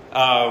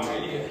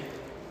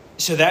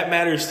 So that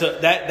matters to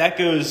that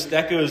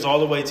goes all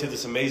the way to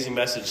this amazing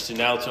message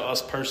to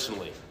us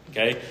personally.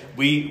 Okay,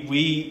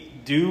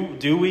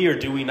 do we or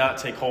do we not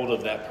take hold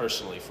of that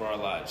personally for our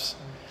lives?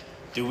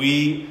 Do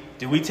we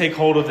take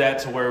hold of that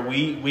to where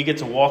we get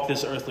to walk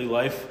this earthly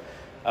life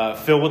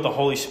filled with the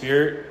Holy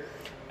Spirit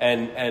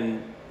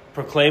and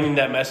proclaiming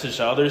that message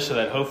to others so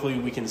that hopefully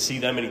we can see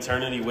them in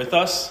eternity with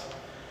us?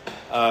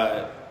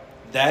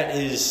 That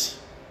is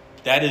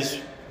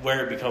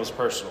where it becomes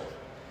personal.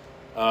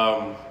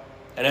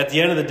 And at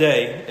the end of the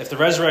day, if the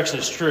resurrection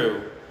is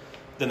true,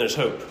 then there's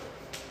hope.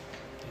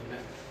 Amen.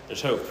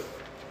 There's hope.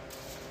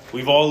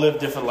 We've all lived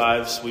different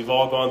lives. We've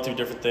all gone through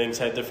different things,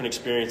 had different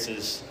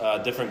experiences,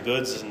 different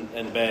goods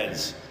and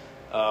bads,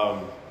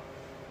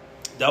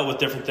 dealt with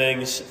different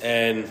things,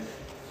 and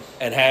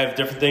have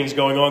different things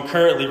going on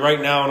currently right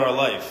now in our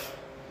life.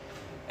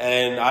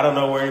 And I don't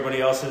know where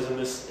anybody else is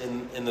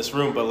in this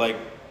room,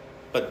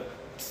 but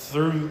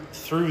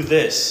through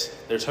this,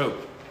 there's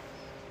hope.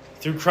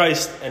 Through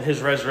Christ and his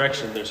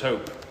resurrection, there's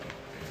hope.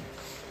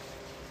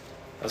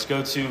 Let's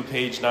go to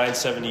page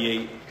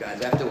 978.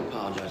 Guys, I have to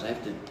apologize. I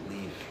have to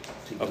leave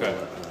to go. Okay.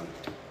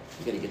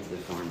 I got to get to the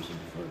pharmacy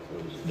before it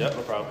closes. Yep,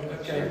 no problem.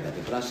 Sorry about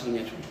that, but I'll see you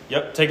next week.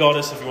 Yep, take all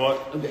this if you want.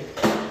 Okay.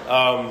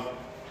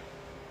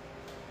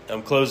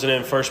 I'm closing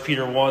in 1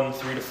 Peter 1,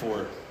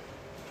 3-4.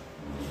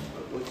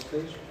 What's the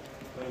page?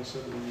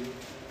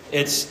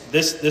 It's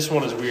this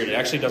one is weird. It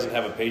actually doesn't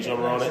have a page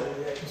number on it.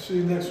 See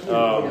you next week.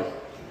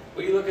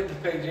 Well, you look at the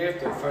page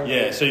after.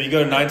 Yeah, so you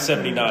go to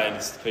 979.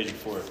 It's the page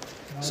before.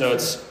 So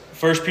it's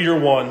 1 Peter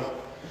 1,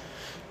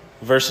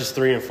 verses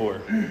 3 and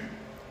 4.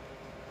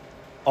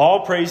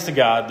 All praise to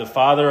God, the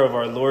Father of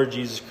our Lord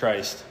Jesus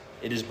Christ.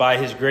 It is by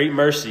his great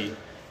mercy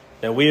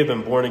that we have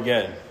been born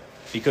again,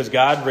 because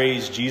God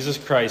raised Jesus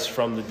Christ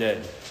from the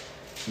dead.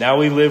 Now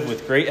we live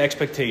with great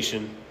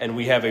expectation, and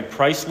we have a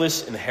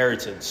priceless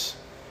inheritance,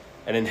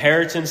 an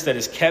inheritance that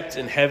is kept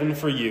in heaven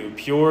for you,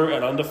 pure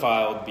and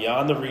undefiled,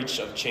 beyond the reach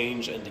of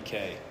change and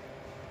decay.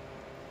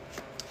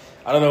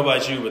 I don't know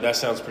about you, but that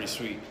sounds pretty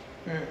sweet.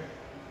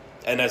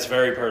 And that's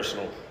very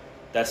personal.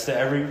 That's to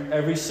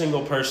every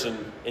single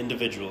person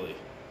individually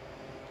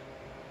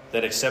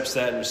that accepts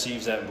that and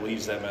receives that and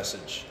believes that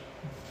message.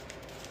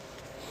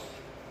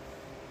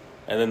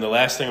 And then the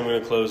last thing I'm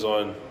going to close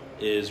on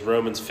is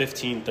Romans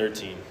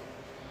 15:13,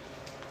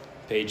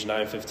 page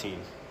 915.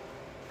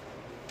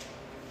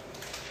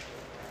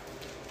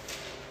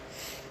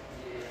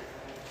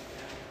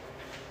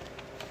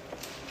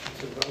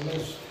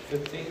 Romans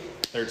 15?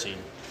 13.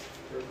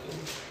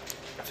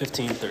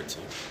 15,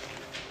 13.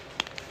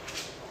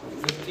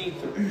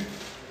 15.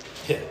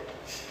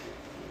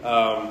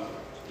 Yeah.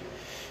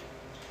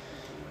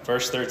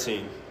 Verse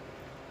 13.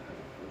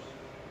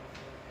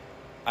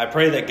 I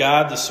pray that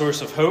God, the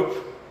source of hope,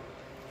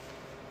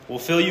 will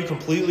fill you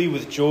completely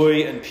with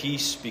joy and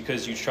peace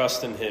because you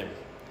trust in him.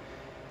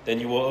 Then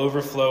you will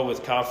overflow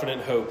with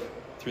confident hope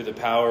through the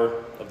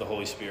power of the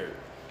Holy Spirit.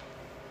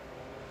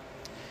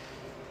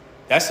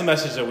 That's the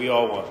message that we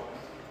all want,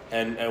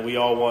 and we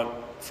all want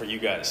for you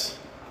guys.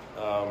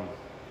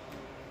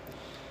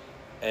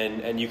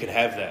 And you can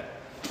have that.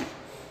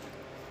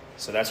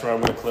 So that's where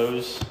I'm going to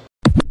close.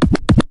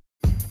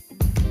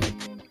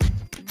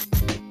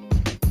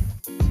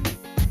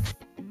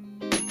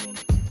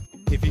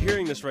 If you're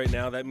hearing this right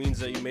now, that means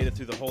that you made it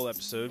through the whole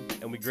episode,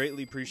 and we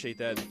greatly appreciate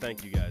that, and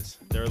thank you guys.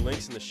 There are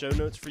links in the show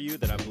notes for you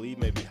that I believe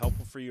may be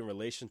helpful for you in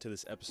relation to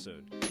this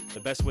episode. The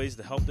best ways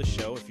to help the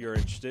show, if you're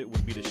interested,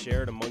 would be to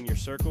share it among your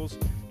circles.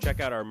 Check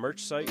out our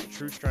merch site,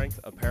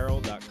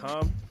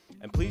 TrueStrengthApparel.com,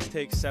 and please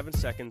take 7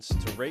 seconds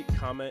to rate,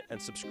 comment,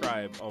 and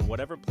subscribe on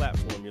whatever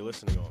platform you're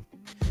listening on.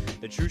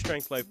 The True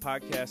Strength Life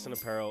podcast and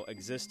apparel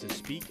exists to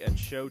speak and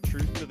show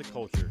truth to the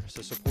culture,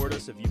 so support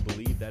us if you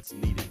believe that's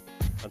needed.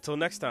 Until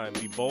next time,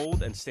 be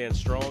bold and stand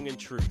strong in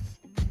truth.